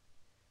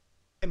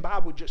 and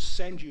Bob would just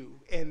send you,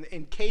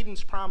 and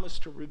Cadence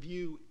promised to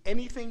review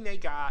anything they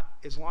got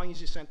as long as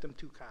you sent them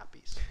 2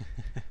 copies.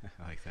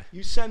 I like that.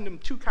 You send them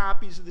 2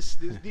 copies of this.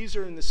 These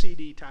are in the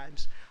CD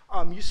times.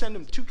 You send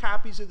them 2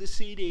 copies of the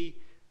CD.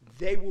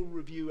 They will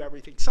review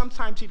everything.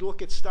 Sometimes he'd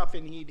look at stuff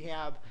and he'd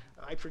have,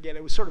 I forget,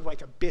 it was sort of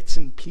like a bits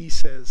and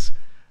pieces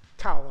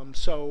column.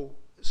 So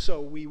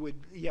we would,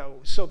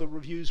 so the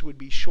reviews would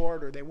be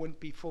shorter. They wouldn't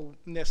be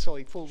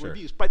necessarily full Sure.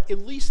 reviews, but at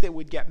least they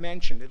would get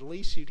mentioned. At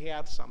least you'd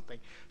have something.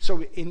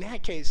 So in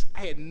that case,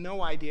 I had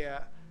no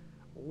idea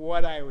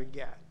what I would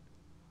get.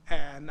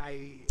 And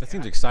that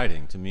seems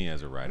exciting to me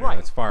as a writer. Right.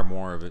 That's far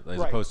more of it as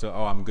Right. opposed to,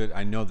 I'm good.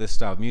 I know this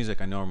style of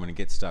music. I know I'm going to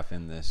get stuff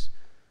in this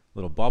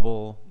little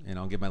bubble, and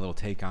I'll give my little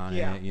take on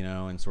Yeah. it,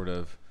 and sort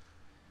of.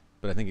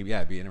 But I think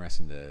it'd be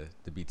interesting to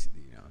be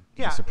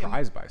Yeah,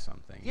 surprised by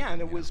something. Yeah,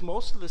 and it was,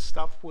 most of the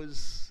stuff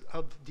was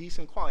of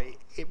decent quality.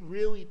 It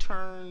really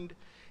turned,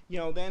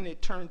 then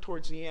it turned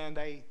towards the end.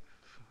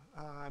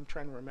 I'm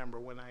trying to remember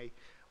when I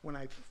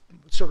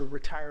sort of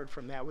retired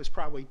from that. It was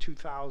probably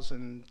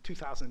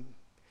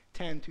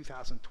 2010,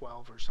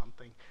 2012 or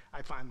something.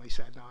 I finally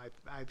said, no,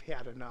 I've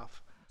had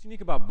enough. What's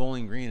unique about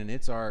Bowling Green and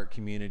its art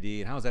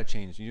community, and how has that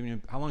changed?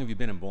 How long have you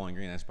been in Bowling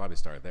Green? Let's probably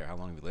start there. How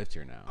long have you lived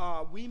here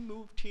now? We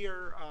moved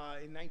here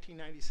in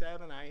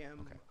 1997. I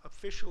am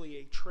officially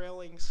a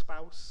trailing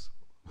spouse,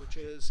 which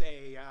is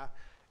a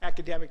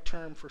academic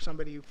term for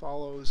somebody who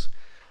follows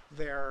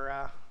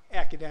their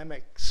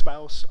academic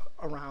spouse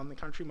around the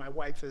country. My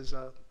wife is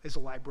a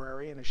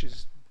librarian, and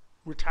she's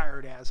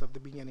retired as of the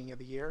beginning of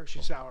the year. She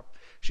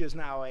is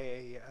now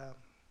a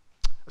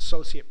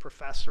associate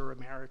professor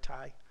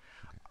emeriti.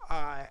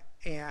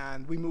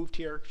 And we moved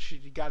here. She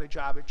got a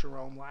job at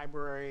Jerome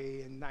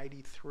Library in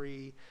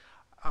 '93.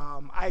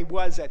 I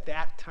was at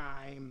that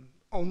time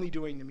only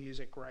doing the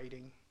music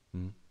writing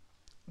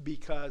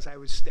because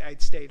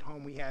I'd stayed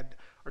home.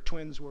 Our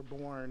twins were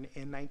born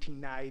in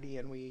 1990,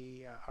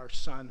 and our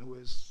son, who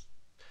was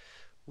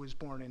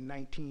born in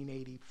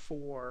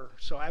 1984.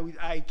 So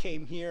I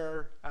came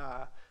here.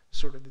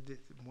 Sort of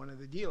one of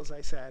the deals,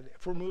 I said,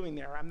 if we're moving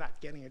there, I'm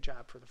not getting a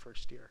job for the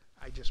first year.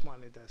 I just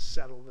wanted to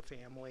settle the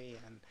family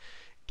and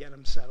get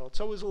them settled.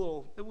 So it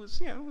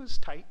was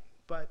tight,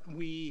 but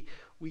we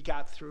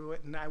got through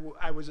it. And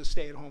I was a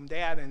stay-at-home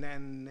dad. And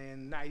then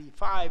in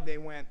 '95, they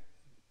went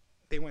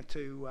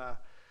to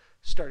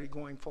started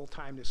going full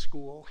time to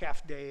school,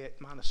 half day at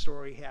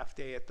Montessori, half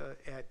day at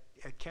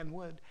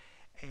Kenwood,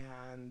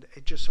 and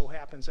it just so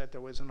happens that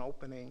there was an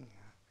opening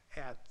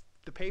at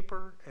the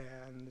paper,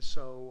 and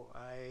so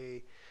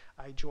I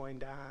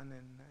joined on,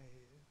 and I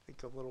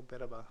think a little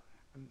bit of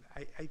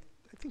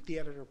I think the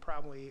editor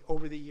probably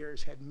over the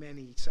years had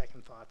many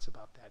second thoughts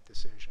about that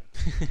decision.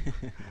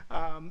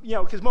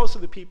 Because most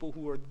of the people who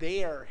were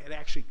there had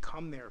actually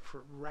come there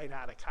right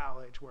out of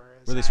college,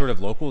 whereas were they sort of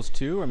locals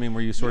too? I mean,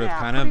 were you sort of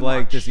kind of pretty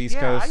like much. this East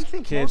Coast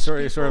kid,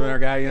 sort of our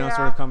guy,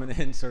 sort of coming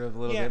in, sort of a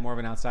little bit more of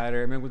an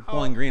outsider? I mean, with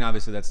Bowling Green,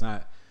 obviously that's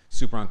not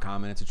super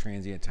uncommon. It's a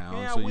transient town,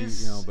 Yeah,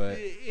 so but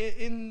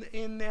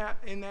in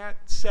that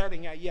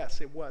setting, yes,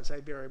 it was. I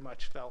very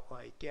much felt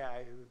like,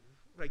 I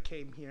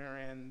came here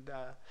and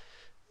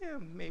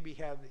maybe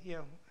had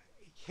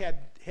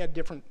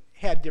different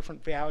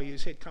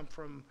values. Had come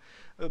from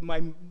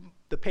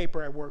the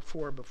paper I worked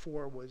for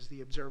before was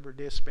the Observer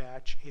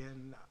Dispatch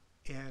in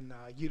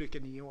Utica,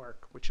 New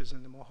York, which is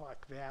in the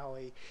Mohawk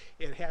Valley.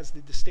 It has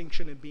the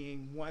distinction of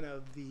being one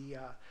of the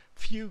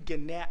few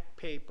Gannett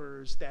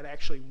papers that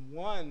actually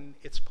won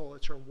its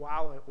Pulitzer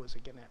while it was a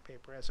Gannett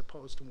paper, as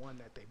opposed to one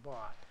that they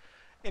bought.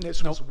 And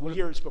this was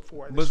years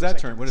before. What does that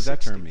term? What does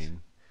that term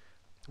mean?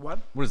 What?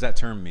 What does that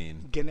term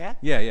mean? Gannett?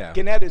 Yeah.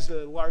 Gannett is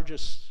the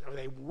largest, or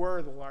they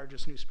were the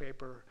largest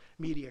newspaper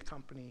media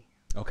company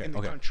in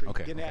the country.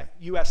 Gannett,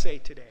 USA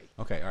Today.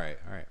 Okay, all right,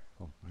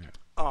 cool.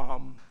 All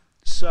right.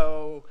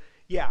 So,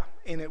 yeah,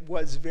 and it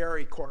was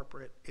very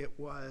corporate. It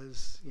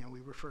was,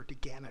 we referred to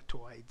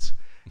Gannetoids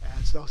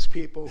as those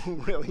people who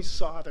really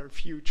saw their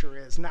future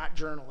as not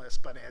journalists,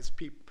 but as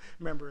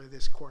member of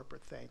this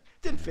corporate thing.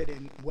 Didn't fit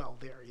in well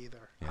there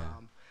either. Yeah.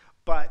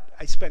 But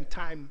I spent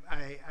time,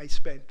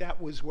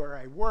 that was where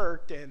I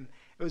worked, and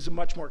it was a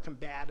much more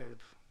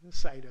combative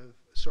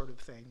sort of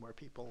thing where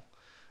people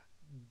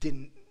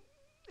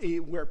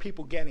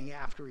getting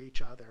after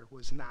each other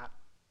was not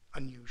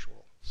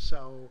unusual.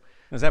 So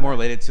is that more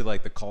related to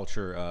like the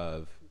culture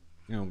of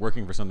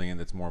working for something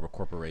that's more of a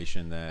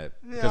corporation that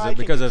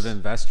because of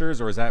investors,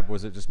 or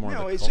was it just more?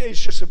 No, it's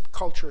just a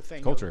culture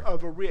thing. Culture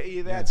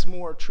that's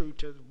more true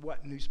to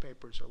what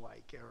newspapers are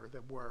like, or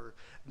that were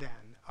then.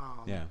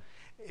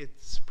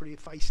 it's pretty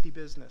feisty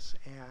business.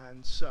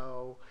 And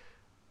so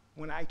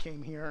when I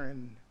came here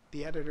and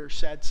the editor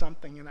said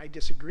something and I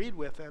disagreed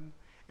with him,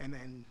 and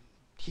then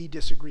he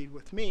disagreed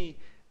with me,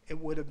 it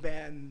would have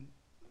been,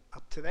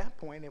 up to that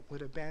point, it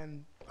would have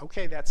been,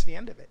 okay, that's the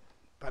end of it.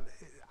 But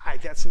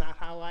that's not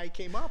how I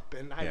came up,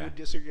 and I would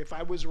disagree. If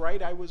I was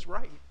right, I was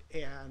right.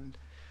 And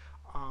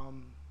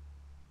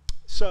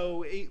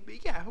so, it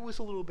was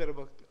a little bit of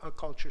a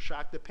culture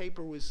shock. The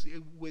paper was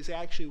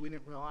actually, we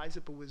didn't realize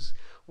it, but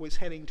was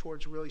heading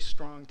towards a really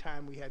strong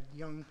time. We had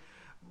young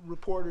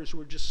reporters who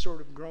were just sort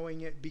of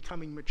growing it,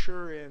 becoming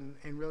mature, and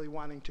really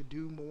wanting to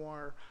do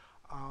more,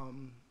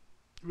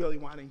 really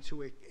wanting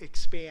to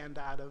expand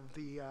out of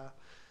the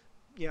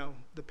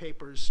the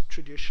paper's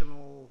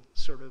traditional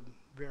sort of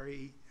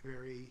very,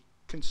 very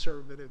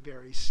conservative,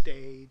 very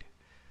staid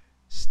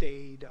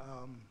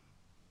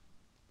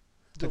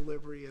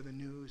delivery of the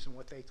news and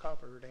what they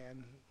covered.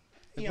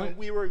 And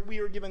we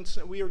were given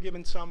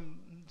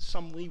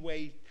some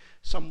leeway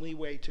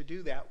to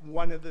do that.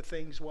 One of the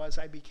things was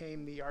I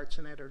became the arts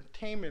and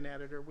entertainment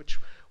editor,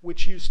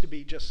 which used to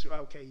be just,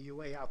 okay, you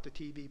lay out the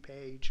TV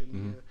page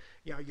and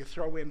you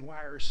throw in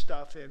wire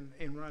stuff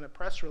and run a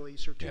press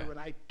release or two. And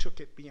I took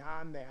it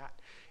beyond that,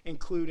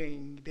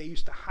 including they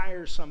used to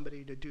hire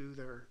somebody to do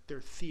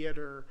their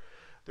theater,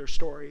 their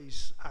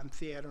stories on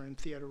theater and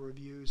theater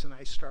reviews, and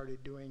I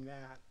started doing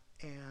that.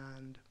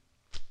 And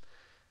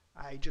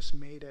I just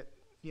made it,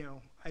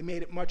 I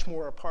made it much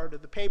more a part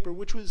of the paper,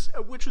 which was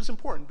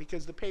important,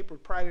 because the paper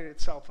prided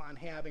itself on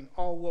having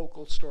all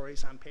local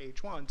stories on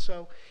page one.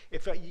 So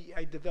if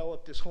I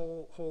developed this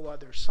whole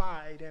other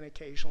side, and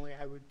occasionally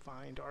I would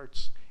find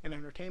arts and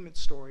entertainment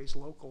stories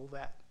local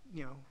that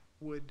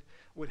would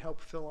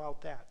help fill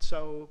out that.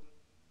 So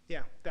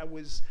that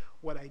was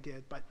what I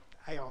did. But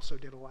I also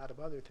did a lot of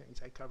other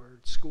things. I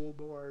covered school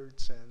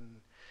boards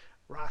and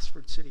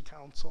Rossford City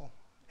Council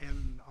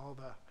and all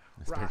the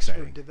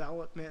Rossford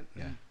development.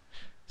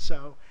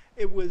 So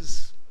it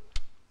was,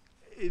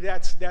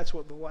 that's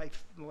what the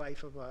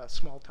life of a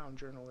small town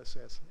journalist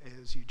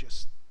is you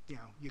just,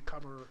 you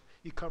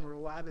cover a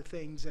lot of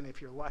things, and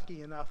if you're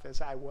lucky enough,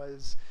 as I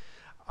was,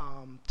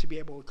 to be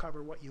able to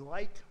cover what you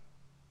like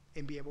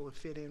and be able to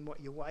fit in what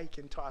you like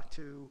and talk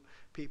to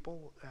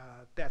people,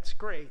 that's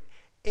great.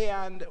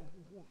 And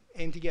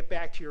to get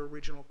back to your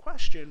original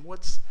question,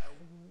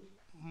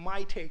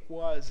 my take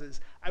is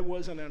I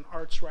wasn't an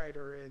arts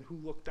writer and who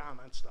looked down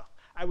on stuff.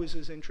 I was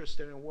as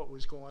interested in what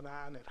was going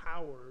on at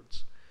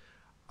Howard's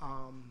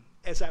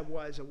as I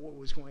was at what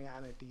was going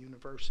on at the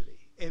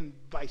university, and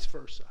vice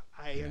versa.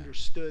 I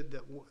understood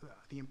that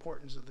the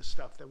importance of the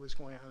stuff that was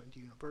going on at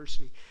the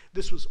university.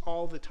 This was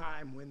all the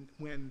time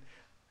when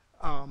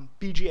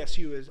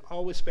BGSU has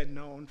always been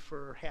known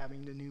for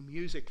having the New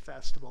Music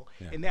Festival,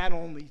 and that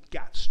only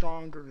got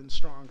stronger and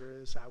stronger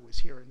as I was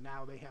here. And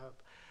now they have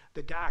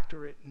the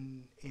doctorate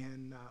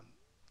in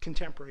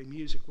contemporary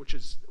music, which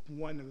is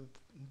one of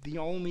the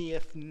only,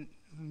 if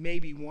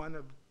maybe one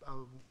of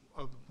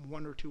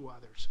one or two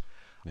others.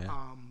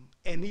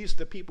 And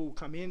the people who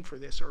come in for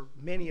this, or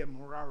many of them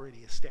were already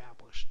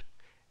established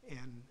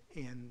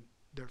in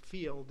their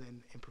field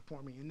and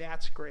performing, and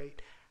that's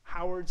great.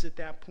 Howard's at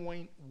that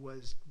point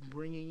was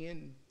bringing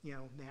in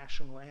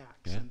national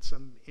acts and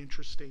some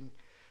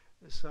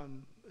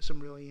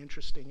really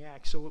interesting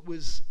acts. So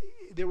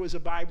there was a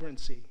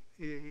vibrancy.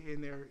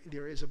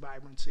 There is a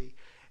vibrancy.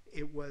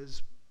 It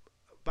was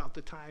about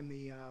the time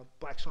the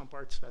Black Swamp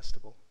Arts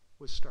Festival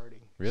was starting.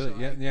 Really? So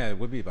it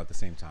would be about the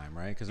same time,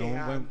 right? Because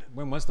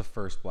when was the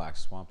first Black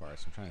Swamp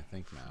Arts? I'm trying to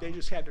think now. They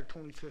just had their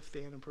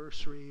 25th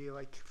anniversary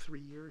like 3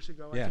 years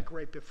ago. I think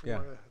right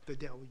before the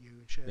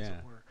deluge, as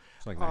it were.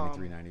 It's like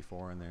 93,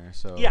 94 in there.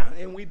 So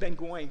and we've been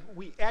going.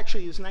 We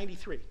actually, it was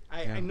 93.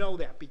 I know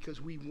that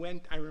because we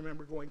went. I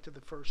remember going to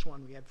the first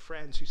one. We had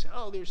friends who said,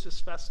 "Oh, there's this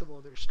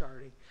festival they're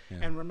starting,"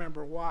 and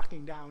remember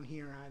walking down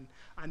here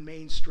on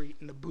Main Street,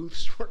 and the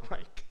booths were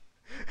like,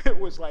 it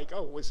was like,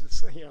 oh, was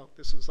this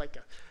this was like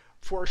a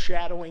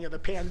foreshadowing of the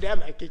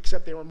pandemic,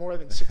 except they were more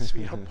than 6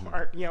 feet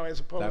apart, as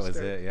opposed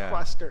to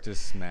cluster.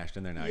 Just smashed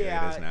in there now. It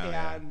is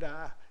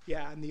now.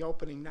 And the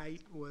opening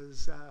night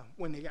was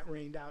when they got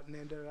rained out and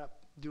ended up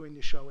doing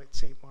the show at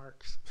St.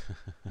 Mark's,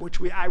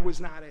 which I was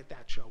not at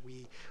that show.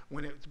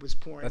 When it was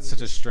pouring. That's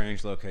such a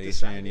strange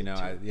location,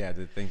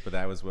 to think, but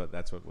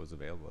that's what was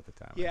available at the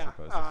time. I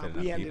suppose, to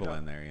fit enough people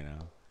in there,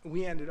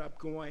 We ended up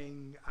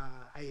going.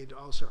 I had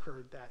also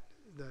heard that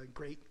the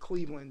great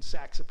Cleveland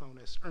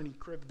saxophonist Ernie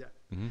Krivda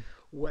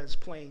was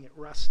playing at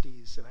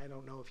Rusty's, and I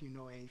don't know if you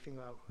know anything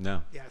about.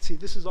 No. Yeah, see,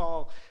 this is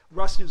all.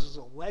 Rusty's is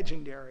a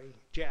legendary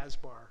jazz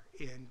bar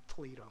in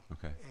Toledo.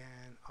 Okay.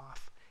 And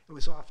it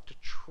was off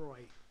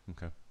Detroit.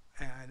 Okay.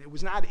 And it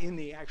was not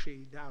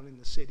actually down in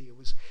the city.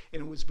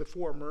 It was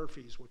before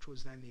Murphy's, which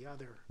was then the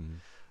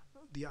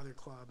other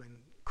club. And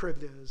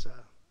Krivda is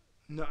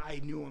I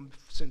knew him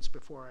since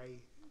before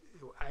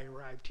I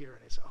arrived here,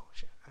 and I said, oh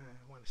shit, I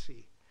want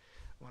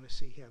to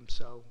see him.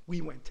 So we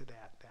went to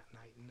that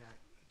night, and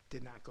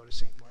did not go to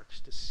St.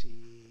 Mark's to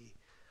see,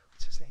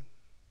 what's his name?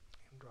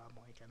 I'm drawing a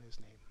blank on his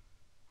name.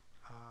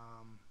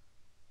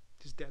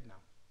 He's dead now.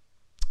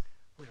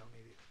 We don't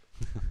need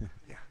it.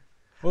 Yeah.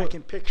 Well, I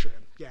can picture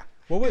him. Yeah.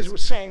 What was? He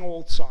was saying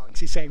old songs.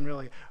 He sang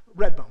really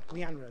Leon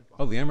Redbone.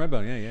 Oh, Leon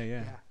Redbone.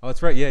 Yeah. Oh,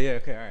 that's right. Yeah.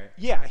 Okay. All right.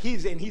 Yeah.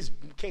 He's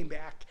came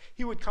back.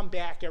 He would come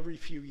back every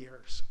few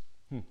years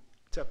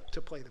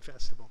to play the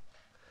festival.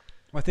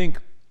 Well, I think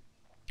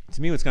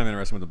to me, what's kind of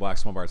interesting with the Black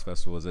Swamp Arts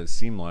Festival is that it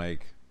seemed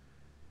like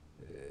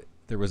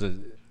there was a.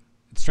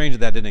 It's strange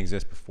that didn't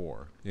exist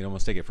before. You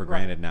almost take it for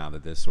granted now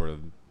that this sort of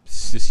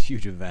this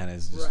huge event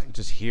is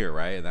just here,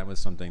 right? And that was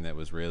something that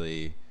was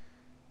really,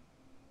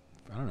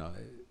 I don't know,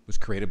 it was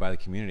created by the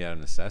community out of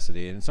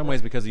necessity. And in some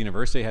ways, because the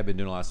university had been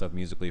doing a lot of stuff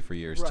musically for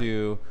years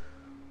too.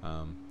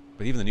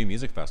 But even the New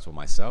Music Festival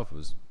myself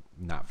was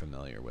not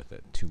familiar with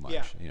it too much.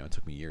 Yeah. It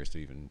took me years to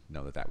even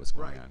know that was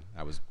going on.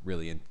 I was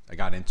really I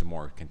got into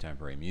more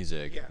contemporary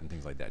music and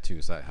things like that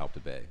too, so that helped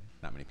a bit.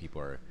 Not many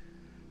people are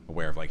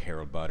aware of like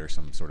Harold Budd or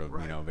some sort of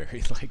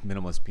very like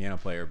minimalist piano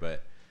player,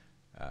 but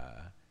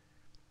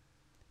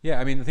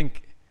I mean, I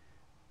think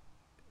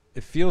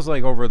it feels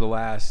like over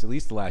at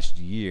least the last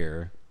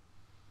year,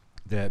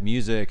 that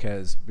music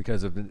has,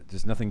 because of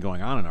there's nothing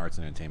going on in arts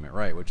and entertainment,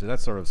 right?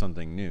 That's sort of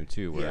something new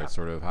too, where it's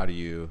sort of how do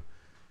you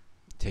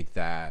take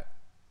that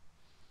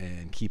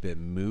and keep it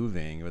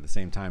moving, but at the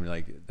same time,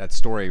 like that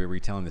story, we're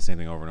retelling the same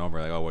thing over and over,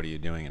 like, oh, what are you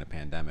doing in a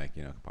pandemic?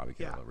 Could probably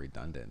get a little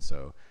redundant.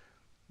 So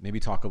maybe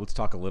let's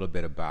talk a little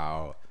bit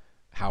about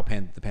how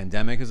the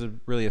pandemic has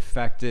really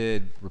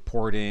affected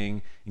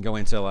reporting, and go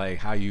into like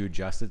how you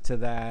adjusted to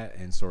that,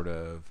 and sort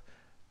of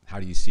how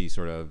do you see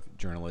sort of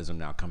journalism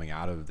now coming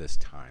out of this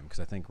time?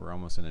 Because I think we're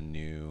almost in a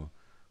new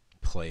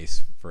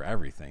place for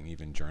everything,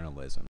 even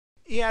journalism.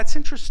 Yeah, it's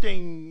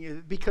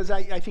interesting because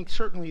I think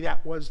certainly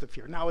that was the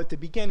fear. Now, at the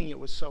beginning, it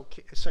was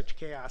such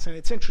chaos. And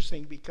it's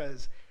interesting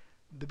because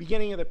the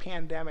beginning of the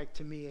pandemic,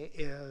 to me,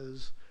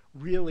 is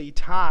really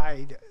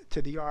tied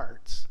to the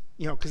arts.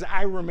 Because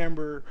I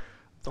remember...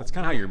 That's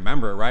kind of how you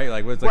remember it, right?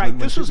 Like, it's like right,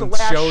 this was the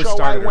last show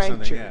I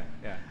went to.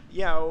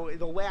 Yeah.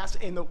 The last,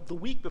 and the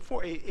week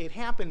before, it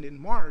happened in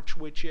March,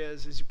 which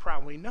is, as you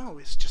probably know,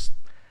 is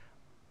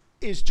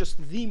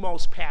just the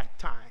most packed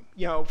time.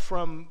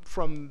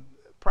 From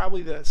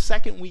probably the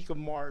second week of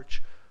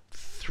March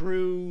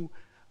through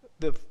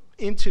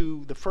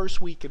into the first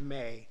week of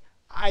May,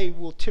 I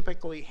will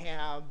typically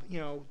have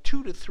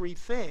 2 to 3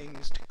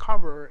 things to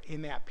cover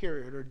in that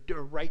period,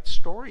 or write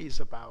stories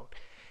about,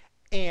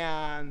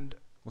 and.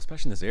 Well,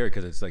 especially in this area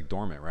because it's like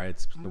dormant, right?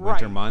 It's the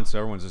winter months, so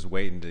everyone's just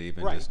waiting to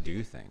even just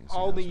do things.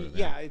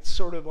 It's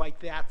sort of like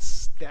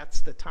that's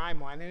the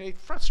timeline, and it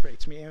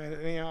frustrates me.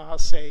 And I'll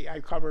say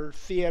I cover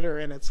theater,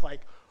 and it's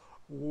like,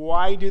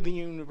 why do the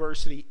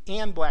university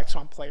and Black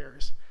Swamp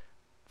Players,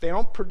 they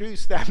don't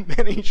produce that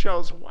many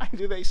shows? Why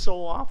do they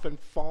so often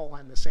fall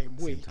on the same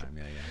week?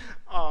 Same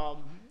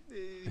time,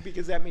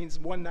 because that means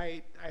one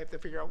night I have to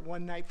figure out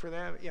one night for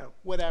them,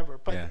 whatever.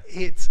 But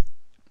it's.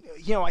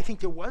 I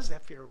think there was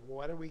that fear of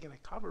what are we going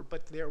to cover,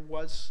 but there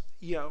was,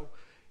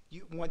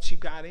 once you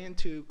got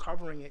into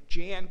covering it,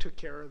 Jan took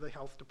care of the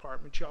health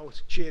department.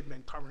 She had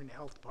been covering the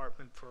health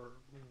department for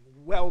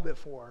well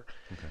before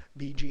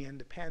BG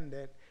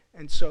Independent,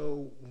 and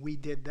so we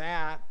did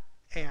that,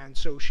 and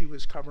so she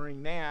was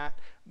covering that.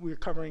 We were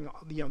covering,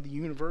 the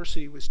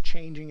university was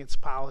changing its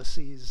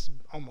policies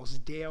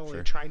almost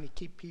daily, trying to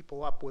keep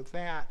people up with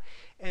that,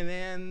 and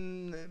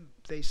then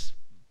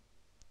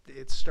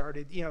it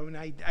started, and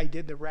I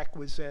did the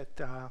requisite,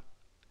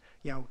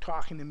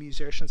 talking to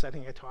musicians. I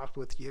think I talked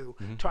with you,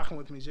 talking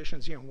with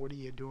musicians, what are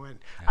you doing?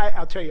 Yeah.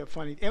 I'll tell you a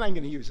funny, and I'm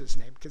going to use his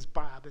name because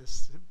Bob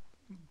has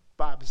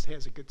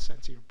a good sense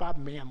of humor. Bob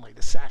Manley,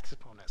 the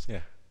saxophonist.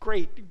 Yeah.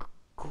 Great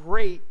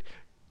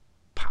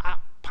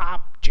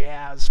pop,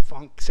 jazz,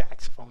 funk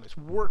saxophonist.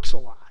 Works a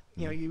lot.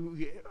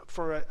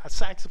 For a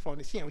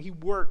saxophonist, he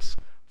works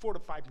 4 to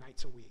 5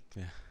 nights a week.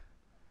 Yeah.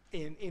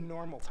 In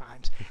normal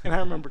times. And I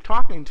remember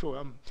talking to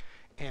him,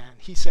 and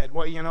he said,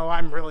 well,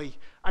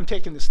 I'm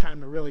taking this time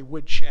to really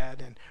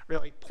woodshed and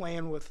really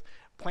playing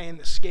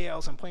the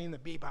scales and playing the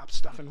bebop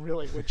stuff and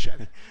really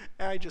woodshed.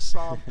 And I just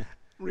saw him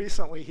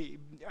recently,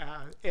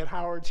 at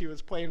Howard's, he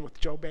was playing with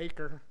Joe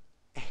Baker,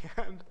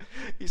 and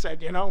he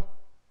said,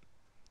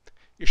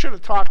 you should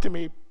have talked to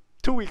me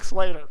 2 weeks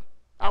later.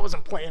 I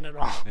wasn't playing at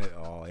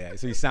all. Yeah.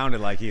 So he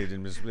sounded like he had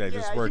been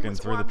just working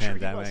through the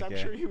pandemic. I'm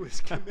sure he was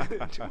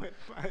committed to it,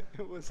 but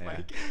it was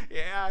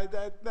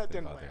that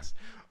didn't last.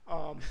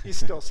 He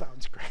still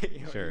sounds great.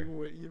 You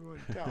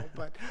wouldn't tell,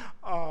 but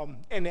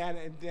and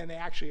then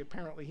actually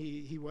apparently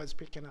he was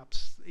picking up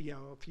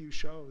a few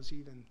shows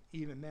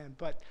even then,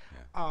 but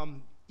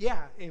and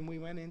we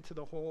went into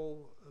the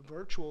whole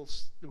virtual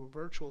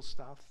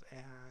stuff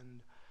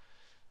and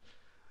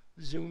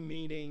Zoom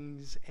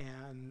meetings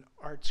and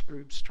arts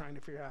groups trying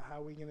to figure out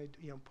how we're going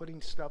to, putting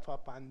stuff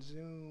up on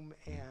Zoom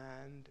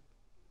and,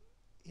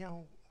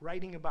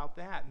 writing about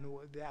that and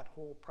that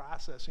whole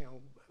process.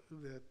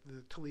 The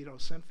Toledo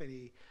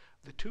Symphony,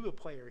 the tuba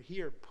player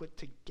here put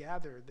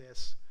together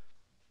this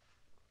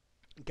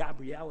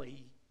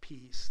Gabrielli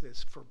piece,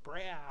 this for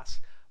brass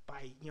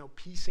by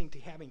piecing to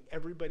having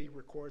everybody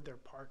record their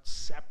parts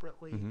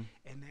separately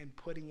and then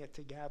putting it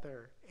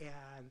together.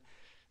 And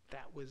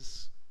that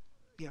was,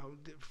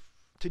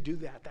 to do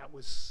that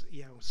was,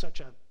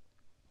 such a,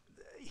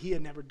 he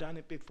had never done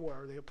it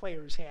before. The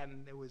players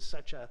hadn't. It was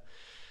such a,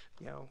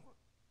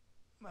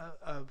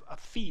 a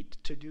feat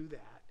to do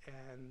that.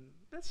 And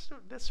that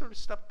sort of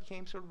stuff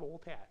became sort of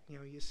old hat.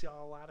 You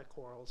saw a lot of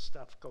choral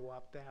stuff go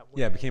up that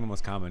way. Yeah, it became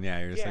almost common.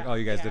 Yeah, you're just like, oh,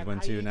 you guys did one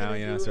too now,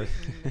 So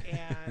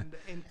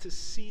and to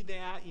see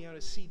that,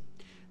 to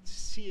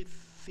see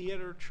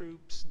theater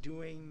troupes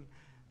doing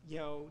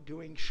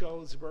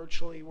shows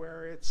virtually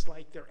where it's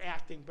like they're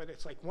acting, but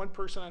it's like one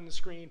person on the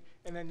screen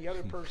and then the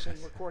other person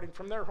recording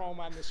from their home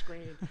on the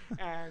screen,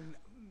 and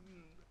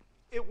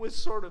it was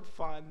sort of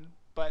fun.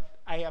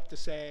 But I have to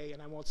say,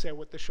 and I won't say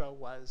what the show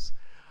was,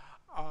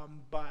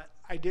 but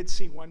I did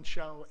see one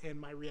show, and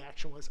my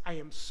reaction was, I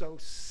am so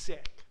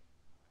sick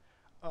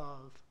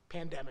of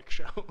pandemic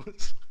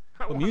shows.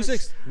 Well,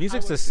 music's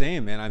the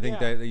same, man. I think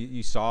that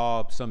you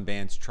saw some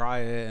bands try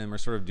it, and we're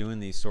sort of doing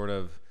these sort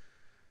of,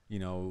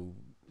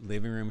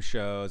 living room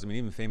shows. I mean,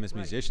 even famous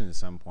musicians at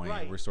some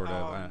point were sort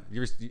of. Are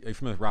you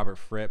familiar with Robert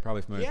Fripp?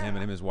 Probably familiar with him.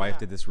 And his wife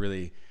did this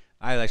really.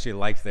 I actually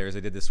liked theirs.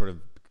 They did this sort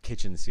of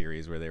kitchen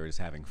series where they were just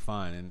having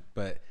fun,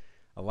 but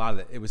a lot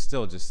of it was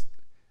still just.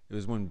 It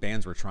was when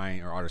bands were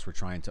trying, or artists were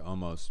trying to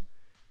almost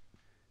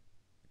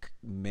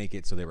make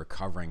it so they were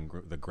covering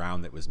the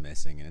ground that was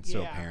missing, and it's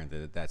so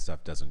apparent that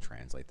stuff doesn't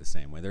translate the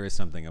same way. There is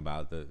something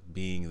about the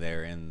being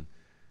there in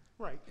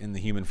the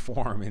human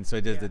form, and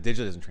so the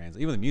digital doesn't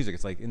translate. Even the music,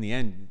 it's like in the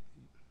end,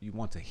 you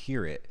want to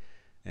hear it,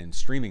 and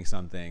streaming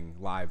something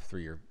live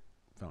through your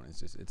phone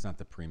is it's not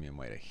the premium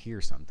way to hear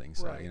something.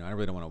 So I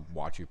really don't want to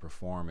watch you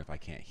perform if I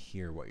can't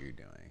hear what you're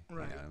doing.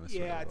 Right.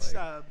 It's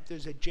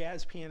there's a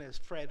jazz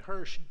pianist, Fred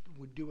Hirsch,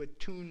 would do a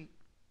tune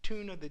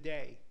of the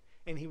day,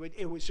 and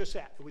it was just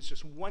that. It was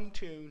just one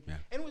tune,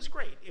 and it was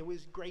great. It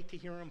was great to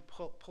hear him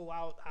pull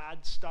out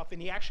odd stuff,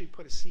 and he actually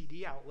put a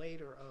CD out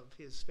later of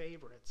his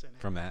favorites. And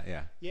from that,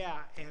 yeah,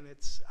 and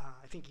it's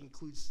I think it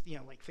includes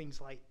like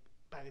things like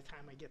By the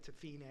Time I Get to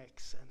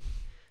Phoenix and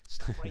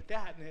stuff like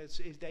that, and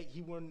it's that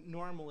he wouldn't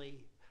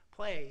normally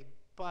play,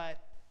 but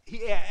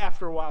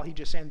after a while he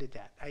just ended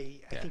that. I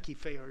think he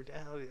figured,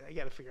 I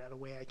got to figure out a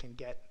way I can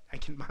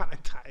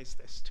monetize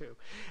this too.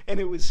 And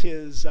it was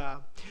his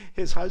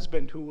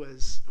husband who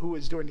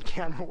was doing the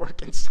camera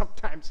work, and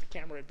sometimes the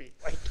camera would be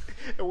like,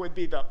 it would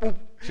be the and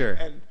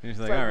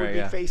Fred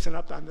would be facing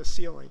up on the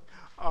ceiling.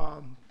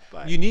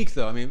 But unique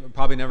though. I mean,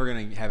 probably never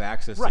going to have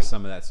access to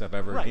some of that stuff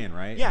ever again,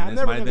 right? Yeah, and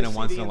this might have been a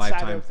once in a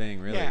lifetime thing,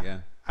 really. Yeah.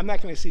 I'm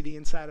not going to see the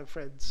inside of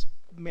Fred's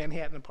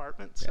Manhattan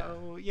apartment,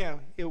 so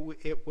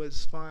it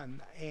was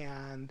fun.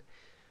 And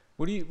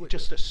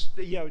just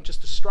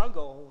a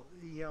struggle,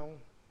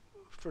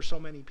 for so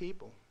many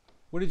people.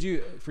 What did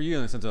you, for you,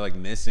 in the sense of like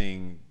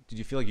missing? Did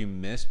you feel like you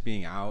missed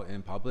being out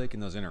in public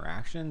and those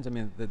interactions? I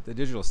mean, the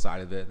digital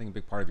side of it, I think a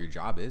big part of your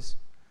job is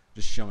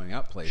just showing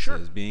up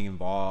places, being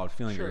involved,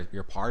 feeling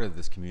you're part of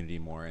this community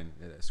more, and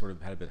it sort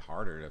of had a bit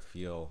harder to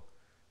feel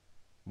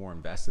more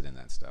invested in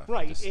that stuff.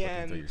 Right, just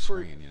and through your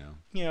screen,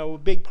 a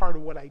big part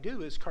of what I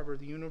do is cover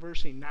the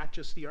university, not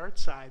just the art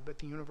side, but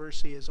the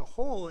university as a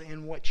whole.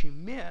 And what you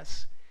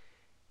miss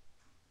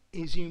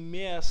is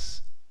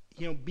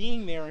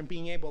being there and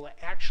being able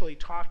to actually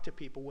talk to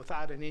people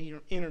without an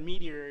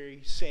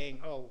intermediary saying,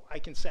 oh, I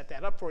can set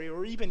that up for you,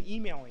 or even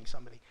emailing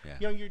somebody.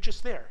 You're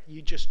just there.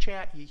 You just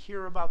chat. You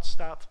hear about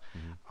stuff.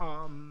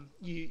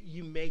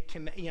 You make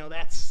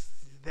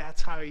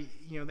that's how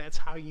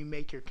you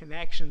make your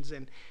connections,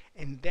 and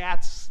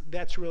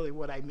that's really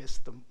what I miss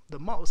the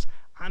most.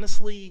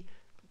 Honestly,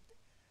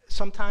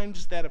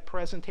 sometimes that a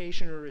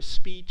presentation or a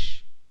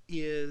speech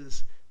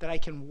is that I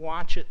can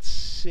watch it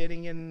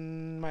sitting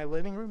in my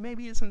living room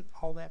maybe isn't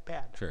all that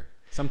bad. Sure.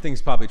 Some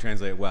things probably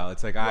translate well.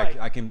 It's like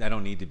I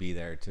don't need to be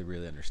there to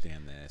really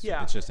understand this.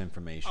 Yeah. It's just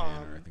information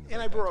or things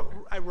and like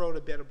that. I wrote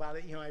a bit about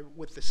it.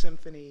 With the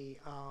symphony,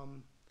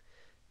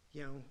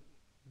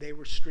 they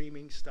were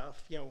streaming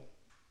stuff,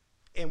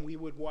 and we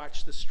would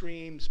watch the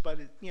streams. But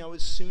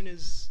as soon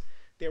as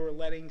they were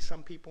letting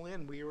some people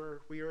in, we were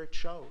at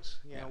shows.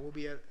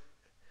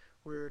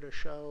 We're at a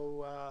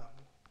show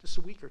just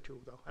a week or two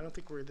ago. I don't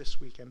think we're this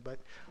weekend, but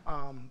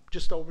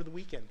just over the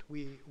weekend,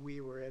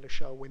 we were at a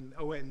show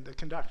when the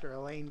conductor,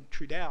 Elaine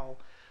Trudell,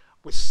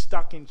 was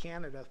stuck in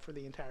Canada for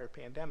the entire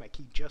pandemic.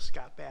 He just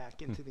got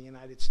back into the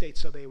United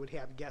States, so they would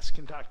have guest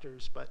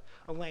conductors. But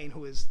Elaine,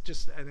 who is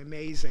just an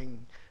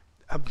amazing,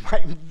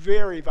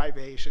 very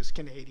vivacious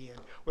Canadian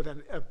with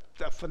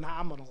a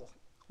phenomenal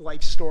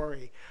life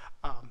story,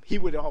 he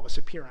would always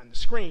appear on the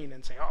screen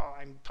and say, "Oh,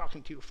 I'm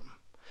talking to you from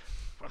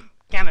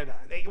Canada.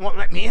 They won't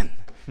let me in.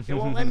 They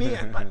won't let me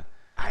in, but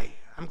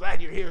I'm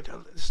glad you're here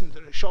to listen to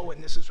the show,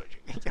 and this is what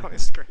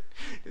it's great.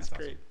 It's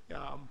That's great.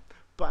 Awesome.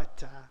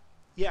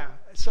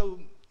 So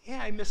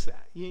I miss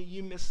that.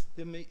 You miss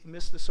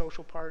the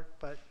social part,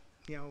 but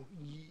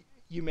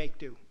you make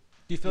do.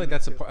 Do you feel like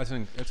that's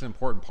an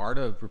important part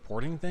of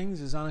reporting things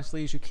as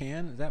honestly as you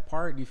can? Is that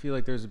part? Do you feel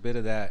like there's a bit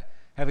of that?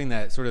 having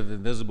that sort of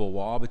invisible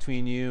wall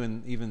between you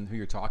and even who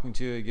you're talking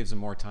to. It gives them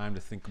more time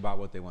to think about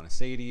what they want to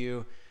say to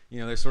you.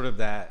 There's sort of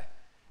that.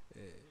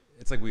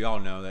 It's like we all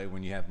know that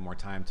when you have more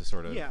time to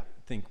sort of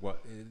think,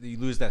 what you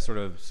lose that sort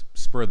of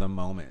spur of the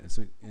moment.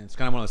 It's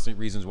kind of one of those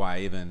reasons why I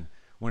even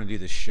want to do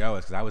this show,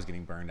 is because I was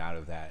getting burned out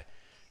of that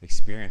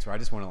experience where I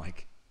just want to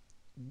like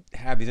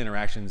have these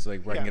interactions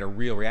like where I can get a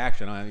real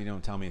reaction. You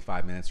don't tell me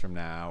 5 minutes from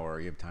now, or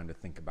you have time to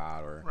think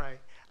about, or right.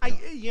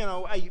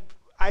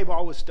 I've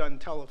always done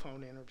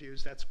telephone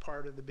interviews. That's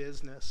part of the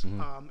business,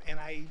 and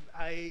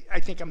I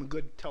think I'm a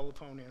good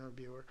telephone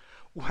interviewer.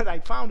 What I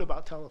found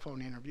about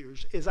telephone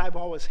interviews is I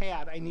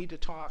need to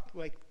talk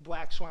like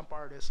Black Swamp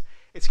artists.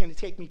 It's going to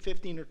take me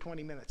 15 or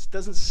 20 minutes.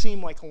 Doesn't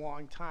seem like a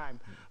long time,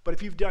 but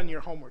if you've done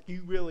your homework,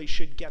 you really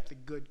should get the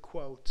good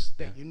quotes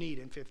that you need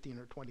in 15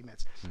 or 20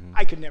 minutes.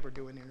 I could never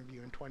do an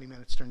interview in 20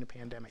 minutes during the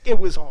pandemic. It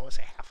was always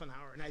a half an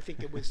hour, and I think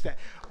it was that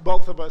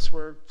both of us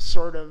were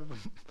sort of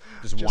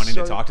just wanting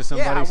to talk to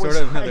somebody. Yeah, sort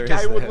of. Like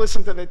I would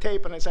listen to the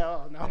tape and I say,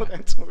 "Oh no,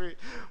 that's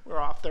we're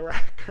off the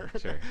record."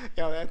 Sure.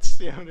 That's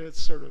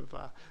sort of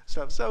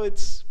stuff. So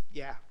it's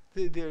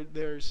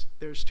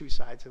there's two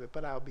sides of it,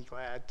 but I'll be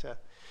glad to.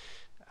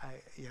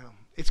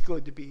 It's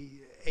good to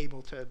be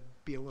able to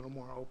be a little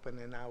more open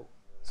and out.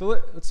 So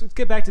let's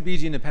get back to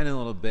BG Independent a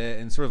little bit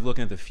and sort of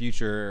looking at the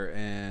future.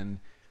 And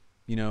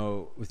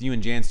with you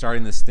and Jan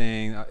starting this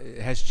thing,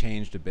 it has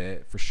changed a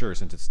bit for sure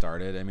since it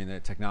started. I mean, the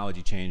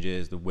technology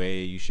changes, the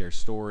way you share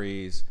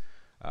stories,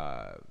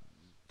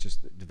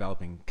 just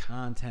developing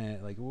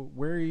content. Like,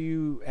 where are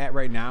you at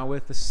right now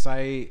with the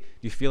site?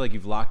 Do you feel like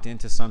you've locked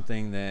into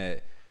something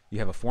that you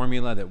have a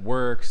formula that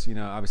works?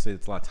 Obviously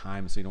it's a lot of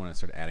time, so you don't want to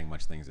start adding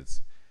much things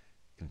that's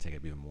going to take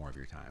up even more of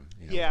your time.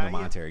 No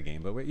monetary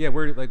gain, but what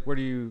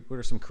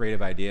are some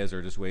creative ideas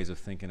or just ways of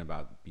thinking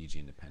about BG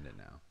Independent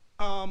now?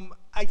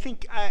 I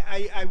think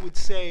I would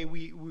say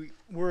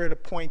we're at a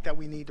point that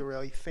we need to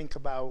really think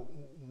about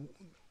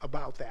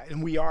that,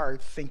 and we are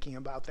thinking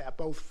about that,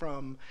 both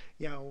from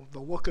the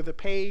look of the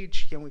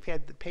page.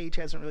 The page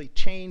hasn't really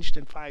changed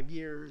in 5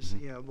 years.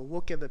 The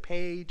look of the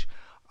page,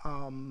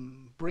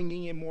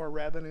 bringing in more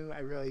revenue. I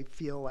really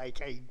feel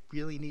like I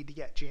really need to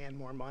get Jan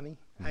more money.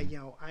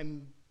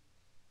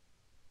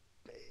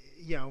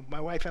 My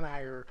wife and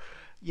I are,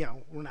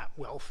 we're not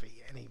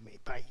wealthy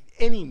by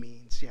any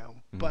means,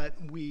 but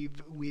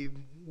we've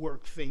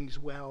worked things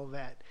well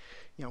that,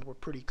 we're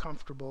pretty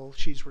comfortable.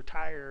 She's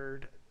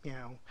retired,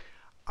 and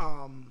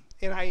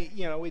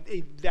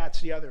that's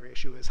the other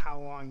issue, is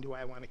how long do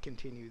I want to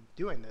continue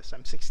doing this?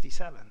 I'm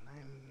 67.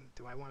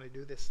 Do I want to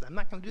do this? I'm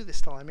not going to do this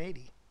till I'm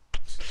 80.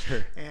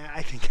 Sure. And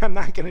I think I'm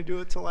not going to do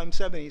it till I'm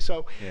 70.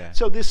 So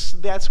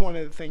that's one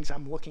of the things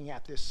I'm looking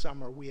at this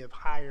summer. We have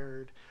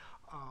hired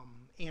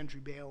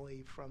Andrew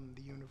Bailey from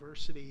the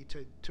university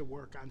to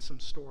work on some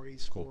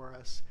stories for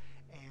us,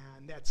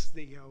 and that's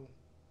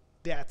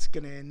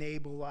going to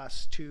enable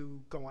us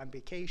to go on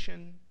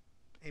vacation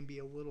and be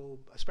a little,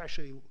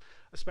 especially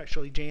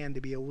Jan,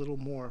 to be a little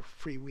more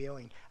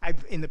freewheeling.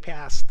 In the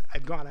past,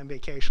 I've gone on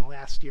vacation.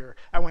 Last year,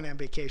 I went on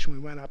vacation. We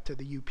went up to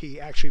the UP.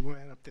 Actually, we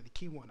went up to the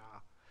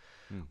Keweenaw,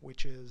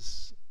 which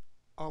is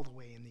all the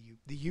way in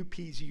the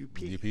UP's UP.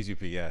 The UP's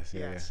UP, yes.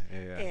 Yeah.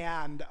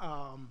 And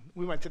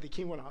we went to the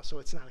Keweenaw, so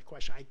it's not a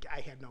question. I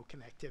had no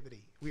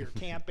connectivity. We were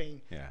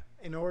camping.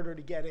 In order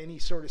to get any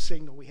sort of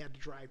signal, we had to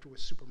drive to a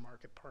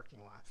supermarket parking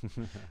lot.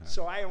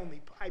 So I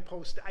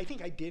posted, I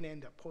think I did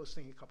end up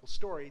posting a couple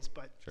stories,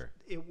 but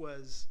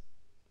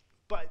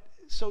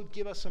so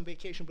give us some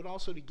vacation, but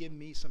also to give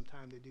me some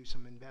time to do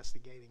some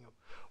investigating of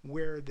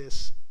where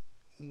this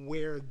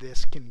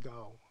can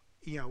go.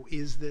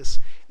 Is this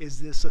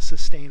a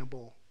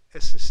sustainable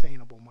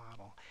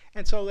model?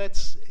 And so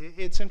it's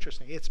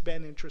interesting. It's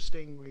been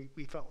interesting.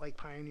 We felt like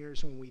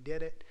pioneers when we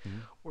did it.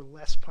 We're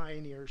less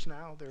pioneers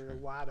now. There are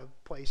a lot of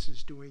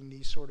places doing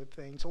these sort of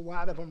things. A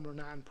lot of them are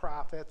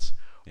nonprofits.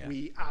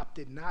 We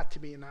opted not to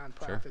be a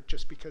nonprofit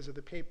just because of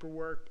the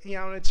paperwork.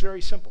 And it's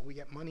very simple. We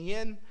get money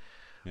in.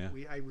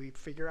 We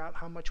figure out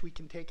how much we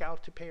can take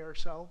out to pay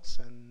ourselves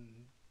and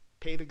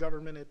pay the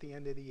government at the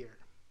end of the year.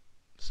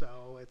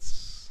 So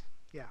that's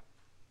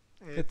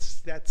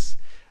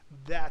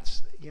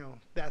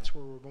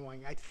where we're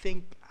going. I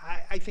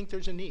think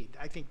there's a need.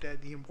 I think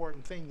that the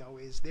important thing, though,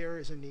 is there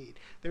is a need.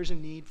 There's a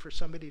need for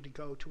somebody to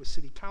go to a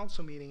city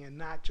council meeting and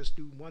not just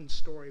do one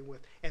story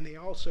and they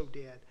also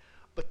did,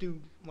 but do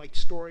like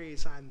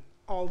stories on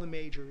all the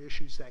major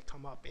issues that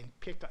come up and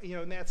pick up,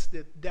 and that's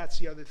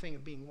the other thing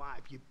of being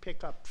live. You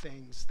pick up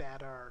things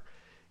that are,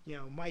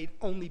 might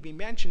only be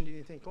mentioned and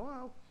you think,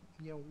 well,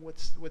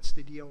 what's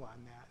the deal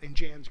on that? And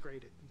Jan's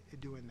great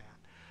at doing that.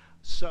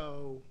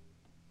 So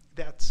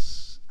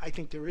I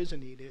think there is a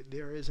need.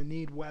 There is a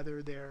need,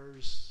 whether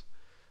there's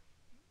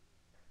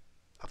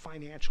a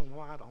financial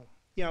model.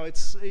 I hear a lot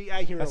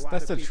of people.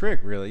 That's the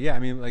trick, really. Yeah, I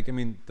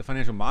mean, the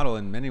financial model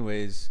in many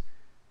ways,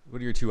 what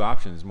are your two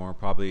options? More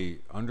probably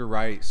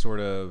underwrite sort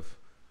of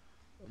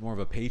more of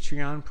a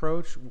Patreon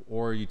approach,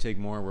 or you take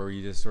more where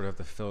you just sort of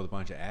have to fill with a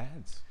bunch of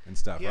ads and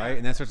stuff, right?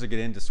 And that starts to get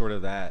into sort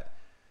of that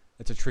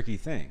it's a tricky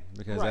thing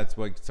because Right. that's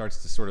what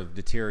starts to sort of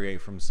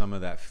deteriorate from some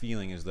of that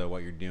feeling as though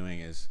what you're doing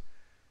is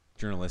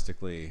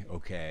journalistically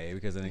okay,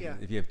 because then Yeah.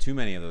 if you have too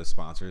many of those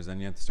sponsors, then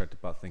you have to start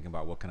to thinking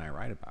about what can I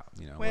write about,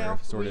 Well,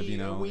 sort of,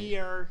 we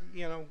are,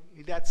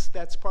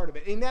 that's part of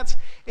it, and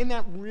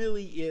that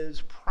really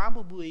is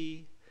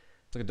probably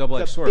it's like a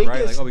double-edged the sword, right? Like,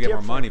 biggest oh, we get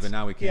more money, difference. but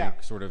now we can't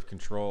Yeah. sort of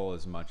control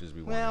as much as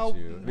we Well,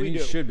 wanted to. I mean, we you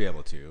do. should be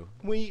able to.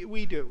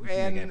 We do, You can make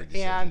every and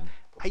decision.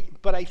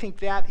 but I think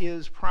that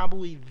is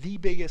probably the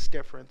biggest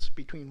difference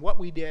between what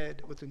we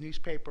did with the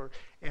newspaper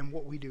and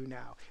what we do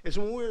now. Is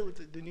when we were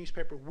with the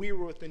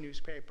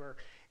newspaper,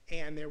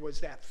 and there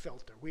was that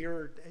filter. We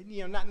were,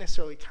 not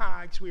necessarily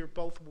cogs. We were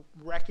both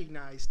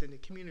recognized in the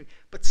community,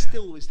 but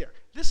still it was there.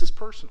 This is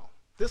personal.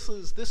 This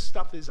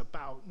stuff is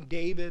about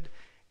David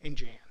and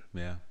Jan.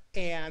 Yeah.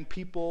 And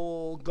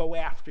people go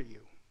after you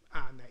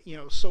on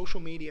that. Social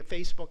media,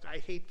 Facebook. I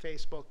hate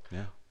Facebook.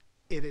 Yeah.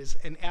 It is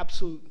an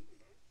absolute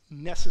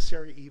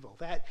necessary evil.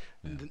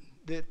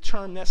 The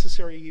term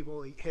necessary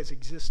evil has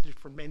existed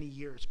for many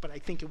years, but I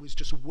think it was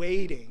just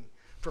waiting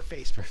for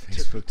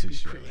Facebook to be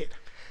show it. created.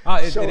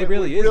 It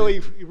really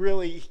is.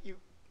 Really,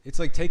 It's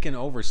like taken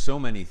over so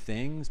many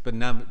things, but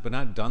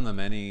not done them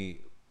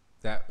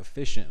that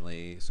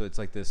efficiently. So it's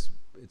like this.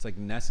 It's like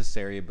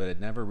necessary, but it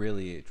never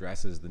really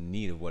addresses the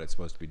need of what it's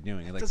supposed to be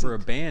doing. And like for a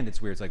band,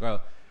 it's weird. It's like,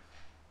 well,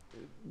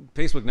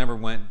 Facebook never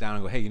went down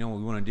and go, hey, you know what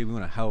we want to do? We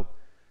want to help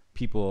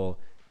people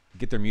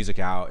get their music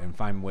out and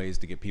find ways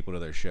to get people to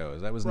their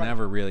shows. That was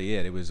never really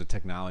it. It was a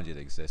technology that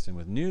exists. And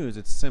with news,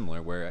 it's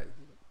similar, where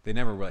they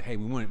never were like, hey,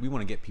 we want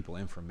to get people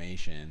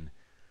information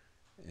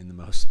in the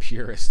most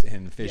purest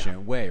and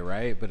efficient way,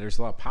 right? But there's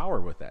a lot of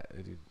power with that.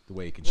 The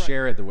way you can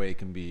share it, the way it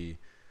can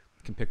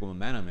pick up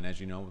momentum. And as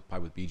you know,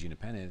 probably with BG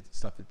Independent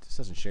stuff, it just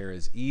doesn't share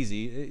as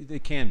easy.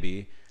 It can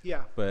be,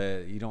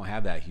 but you don't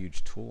have that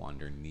huge tool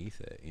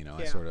underneath it.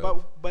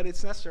 but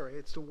it's necessary.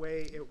 It's the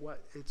way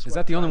it's. Is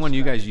that the only one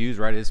you guys use?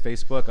 Right? Is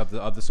Facebook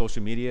of the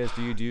social medias?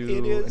 Do you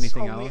do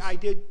anything else? I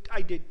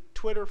did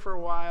Twitter for a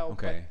while.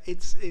 Okay. But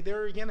it's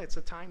there again. It's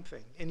a time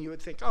thing, and you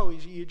would think, oh,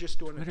 you're just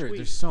doing Twitter, a tweet.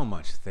 there's so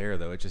much there,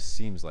 though. It just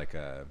seems like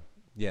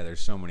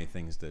there's so many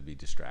things to be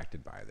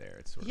distracted by there.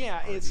 It's sort of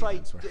it's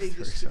like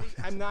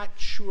I'm not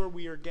sure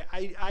we are.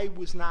 I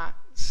was not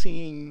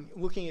seeing,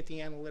 looking at the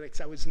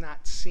analytics, I was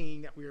not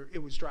seeing that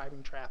it was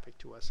driving traffic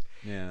to us.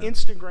 Yeah.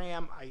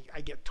 Instagram,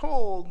 I get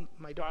told,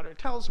 my daughter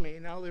tells me,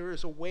 now there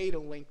is a way to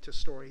link to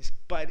stories,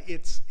 but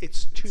it's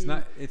too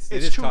tough.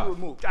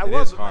 removed. It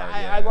is hard,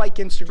 I like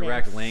Instagram.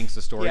 Direct links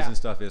to stories and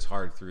stuff is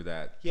hard through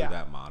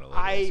that model.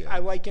 I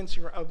like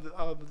Instagram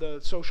of the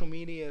social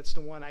media. It's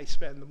the one I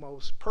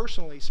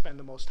personally spend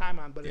the most time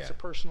on, but it's a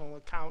personal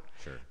account.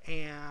 Sure.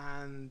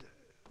 And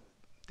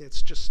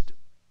it's just,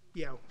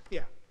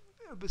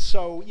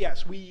 So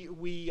yes,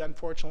 we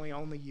unfortunately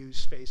only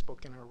use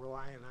Facebook and are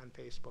reliant on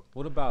Facebook.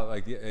 What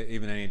about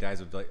even any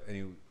ideas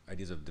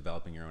of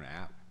developing your own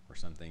app or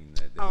something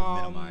that would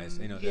minimize?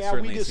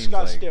 We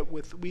discussed it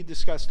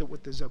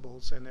with the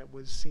Zibbles, and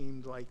it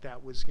seemed like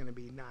that was going to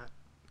be not.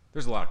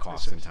 There's a lot of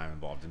cost and time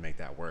involved to make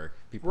that work.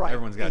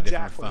 Everyone's got a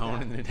different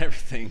phone and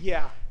everything.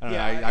 Yeah. I don't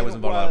know. I was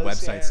involved in a lot of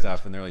website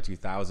stuff in the early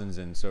 2000s,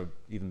 and so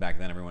even back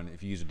then,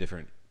 if you use a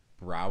different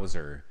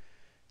browser,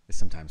 it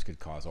sometimes could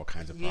cause all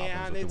kinds of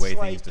problems with the way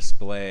things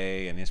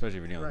display, and especially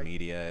if you're dealing with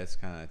media, it's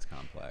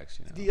complex.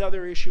 The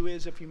other issue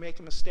is if you make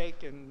a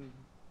mistake, and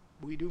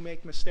we do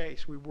make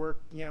mistakes. We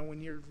work,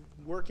 when you're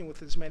working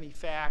with as many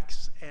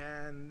facts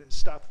and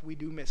stuff, we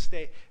do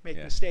make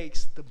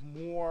mistakes. The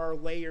more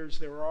layers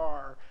there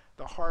are,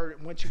 the harder.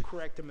 Once you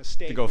correct a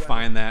mistake, to go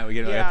find that.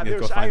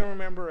 I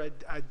remember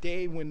a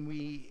day when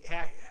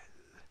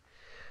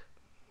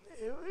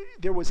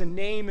there was a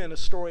name in a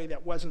story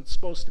that wasn't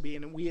supposed to be,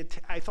 and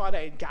I thought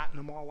I had gotten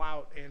them all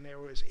out, and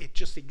it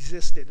just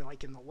existed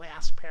like in the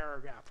last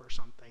paragraph or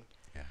something.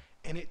 Yeah.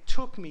 And it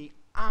took me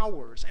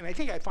hours, and I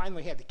think I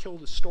finally had to kill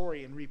the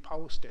story and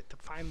repost it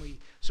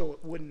so it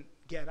wouldn't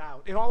get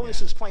out. And all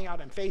this is playing out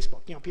on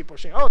Facebook. People are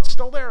saying, "Oh, it's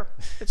still there.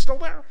 It's still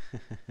there."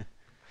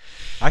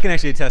 I can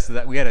actually attest to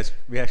that. We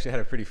actually had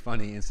a pretty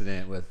funny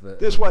incident with.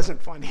 This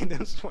wasn't funny.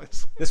 This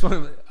was. This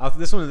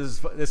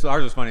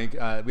ours was funny.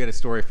 We had a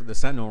story for the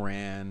Sentinel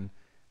ran.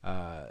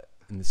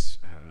 In this,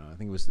 I don't know. I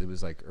think it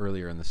was like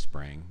earlier in the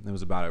spring. It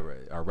was about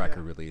our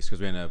record release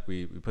because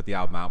we put the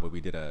album out, but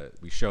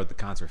we showed the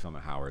concert film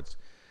at Howard's,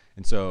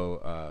 and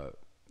so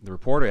the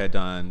reporter had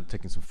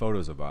taken some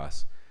photos of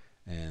us,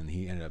 and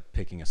he ended up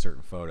picking a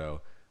certain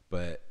photo,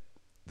 but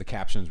the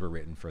captions were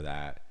written for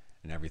that.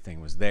 And everything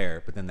was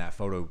there, but then that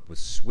photo was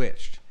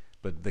switched,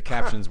 but the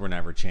captions were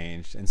never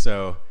changed, and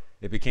so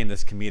it became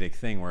this comedic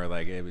thing where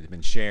it had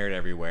been shared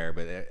everywhere,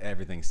 but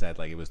everything said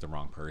it was the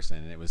wrong person,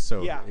 and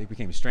it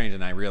became strange.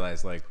 And I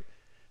realized there's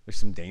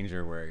some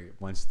danger where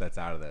once that's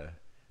out of the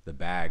the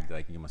bag,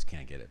 like you almost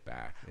can't get it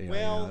back.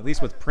 Well, at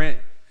least with print.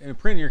 In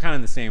print, you're kind of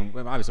in the same.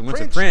 Obviously, once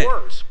Print's a print,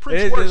 worse.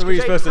 Print's it worse is what 'cause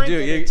you're supposed to do.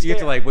 they print it, You have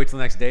to it's like wait till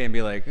the next day and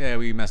be like, yeah,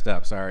 we messed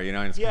up. Sorry, and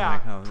it's Yeah,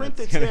 kind of like, print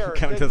that's it's there.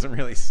 kind of doesn't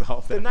really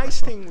solve that. The nice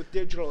problem. thing with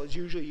digital is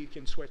usually you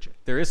can switch it.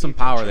 There is some You can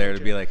power there change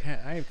to be it. like, hey,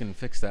 I can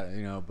fix that,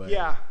 but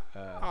Yeah,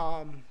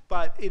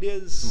 but it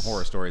is some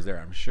horror stories there.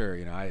 I'm sure,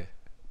 Yeah.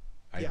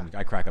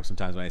 I crack up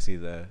sometimes when I see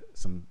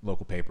some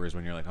local papers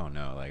when you're like, oh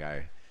no, like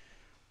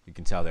you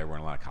can tell there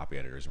weren't a lot of copy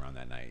editors around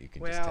that night. You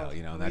can just tell,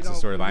 we that's the don't-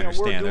 sort of, I we're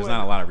understand. There's doing-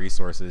 not a lot of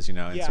resources, and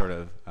Yeah. sort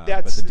of, but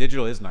That's- the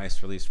digital is nice,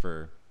 for at least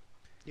for,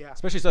 Yeah.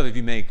 especially stuff if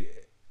you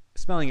make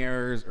spelling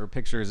errors or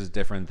pictures is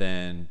different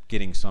than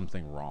getting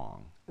something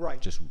wrong. Right.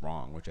 Just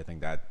wrong, which I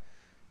think that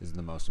is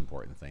the most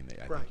important thing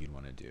that I Right. think you'd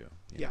want to do.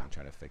 Yeah. And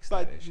try to fix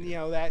But that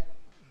issue. that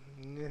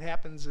it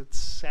happens.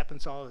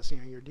 Happens to all of us.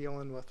 You're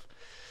dealing with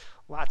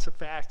lots of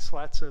facts,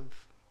 lots of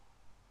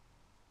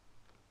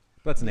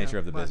But that's the Yeah, nature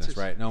of the well, it's business,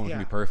 just- right? No one can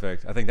yeah. be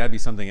perfect. I think that'd be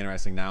something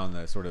interesting now in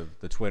the sort of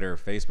the Twitter,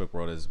 Facebook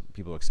world, is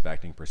people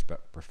expecting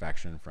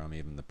perfection from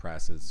even the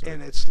press.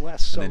 and it's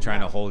less so. and then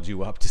trying now. to hold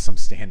you up to some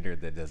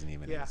standard that doesn't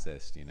even Yeah.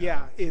 exist.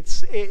 Yeah,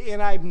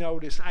 and I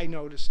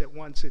noticed that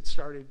once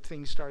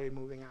things started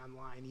moving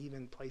online,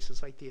 even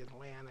places like the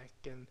Atlantic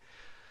and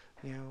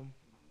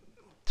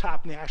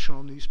top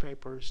national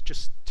newspapers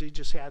they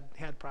just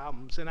had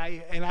problems. And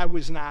I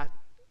was not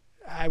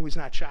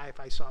shy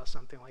if I saw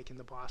something like in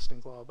the Boston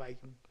Globe.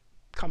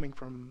 Coming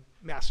from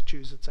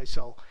Massachusetts, I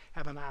still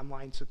have an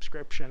online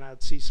subscription.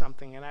 I'd see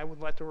something and I would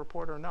let the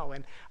reporter know.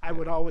 And I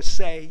would always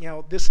say,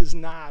 this is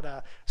not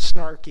a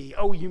snarky,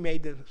 oh, you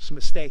made this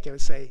mistake. I would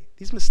say,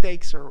 these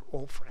mistakes are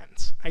old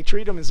friends. I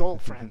treat them as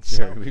old friends.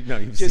 Sure. So No,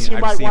 you've just seen-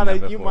 you I've seen might that want to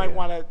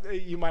before,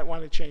 you might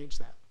want to change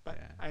that. But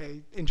Yeah.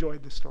 I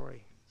enjoyed the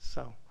story.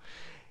 So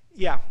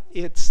yeah,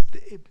 that's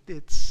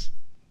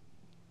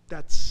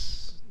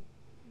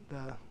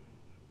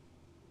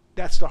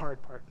the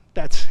hard part.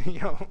 That's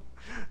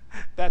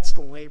that's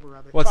the labor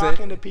of it.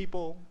 Talking to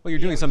people. Well, you're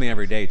doing something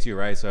every day too,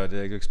 right? So to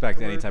expect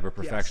any We're- type of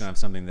perfection yes. of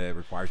something that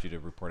requires you to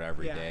report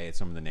every Yeah. day, it's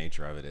some of the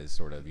nature of it is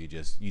sort of you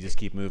just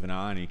keep moving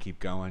on and you keep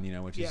going,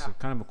 which is Yeah.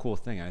 kind of a cool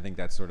thing. I think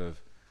that's sort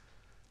of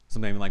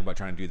something I even like about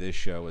trying to do this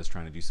show is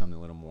trying to do something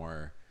a little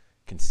more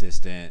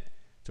consistent,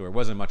 to where it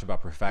wasn't much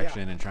about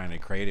perfection and trying to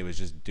create. It was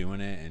just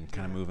doing it and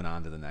kind of moving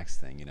on to the next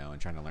thing,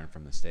 and trying to learn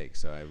from mistakes.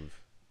 So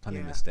plenty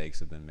of mistakes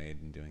have been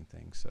made in doing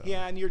things. So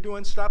Yeah, and you're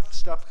doing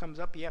stuff comes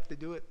up, you have to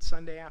do it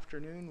Sunday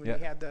afternoon. When Yeah.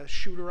 you had the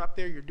shooter up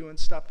there, you're doing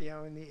stuff,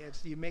 and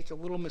if you make a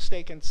little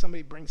mistake and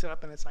somebody brings it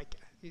up and it's like,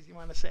 you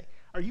want to say,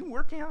 are you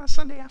working on a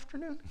Sunday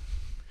afternoon?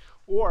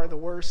 Or the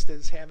worst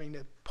is having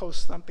to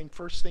post something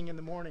first thing in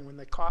the morning when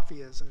the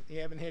coffee is, and you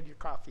haven't had your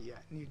coffee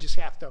yet. And you just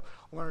have to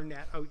learn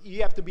that.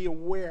 You have to be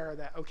aware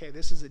that, okay,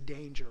 this is a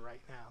danger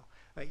right now,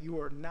 that you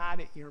are not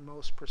at your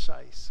most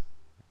precise.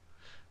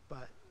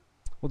 But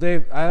Well,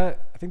 Dave, I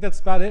think that's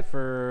about it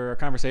for our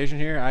conversation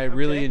here. I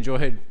really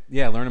enjoyed,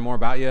 learning more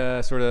about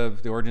you, sort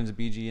of the origins of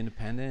BG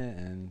Independent,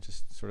 and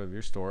just sort of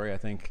your story. I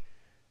think,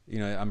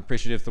 I'm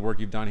appreciative of the work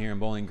you've done here in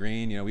Bowling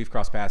Green. We've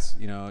crossed paths,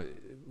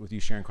 with you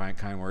sharing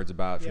kind words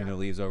about Trino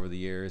Leaves over the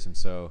years, and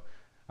so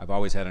I've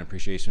always had an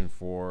appreciation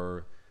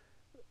for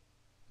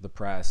the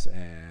press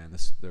and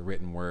the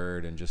written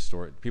word, and just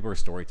people are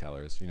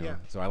storytellers,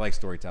 So I like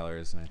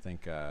storytellers, and I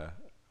think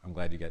I'm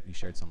glad you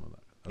shared some of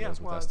that.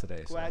 Those with us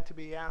today. Glad to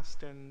be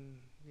asked, and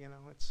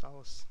it's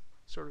always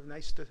sort of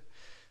nice to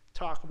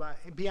talk about,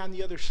 be on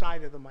the other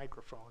side of the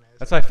microphone.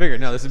 That's what I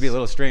figured. No, this would be a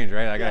little strange,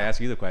 right? I got to Yeah. ask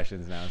you the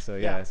questions now. So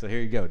so here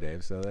you go,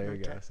 Dave. So there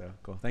you go. So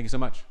cool. Thank you so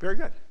much. Very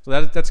good. So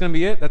that's going to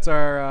be it. That's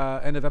our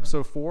end of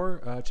episode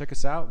 4. Check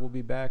us out. We'll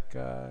be back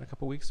in a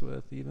couple weeks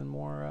with even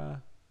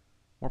more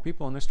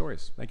people and their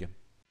stories. Thank you.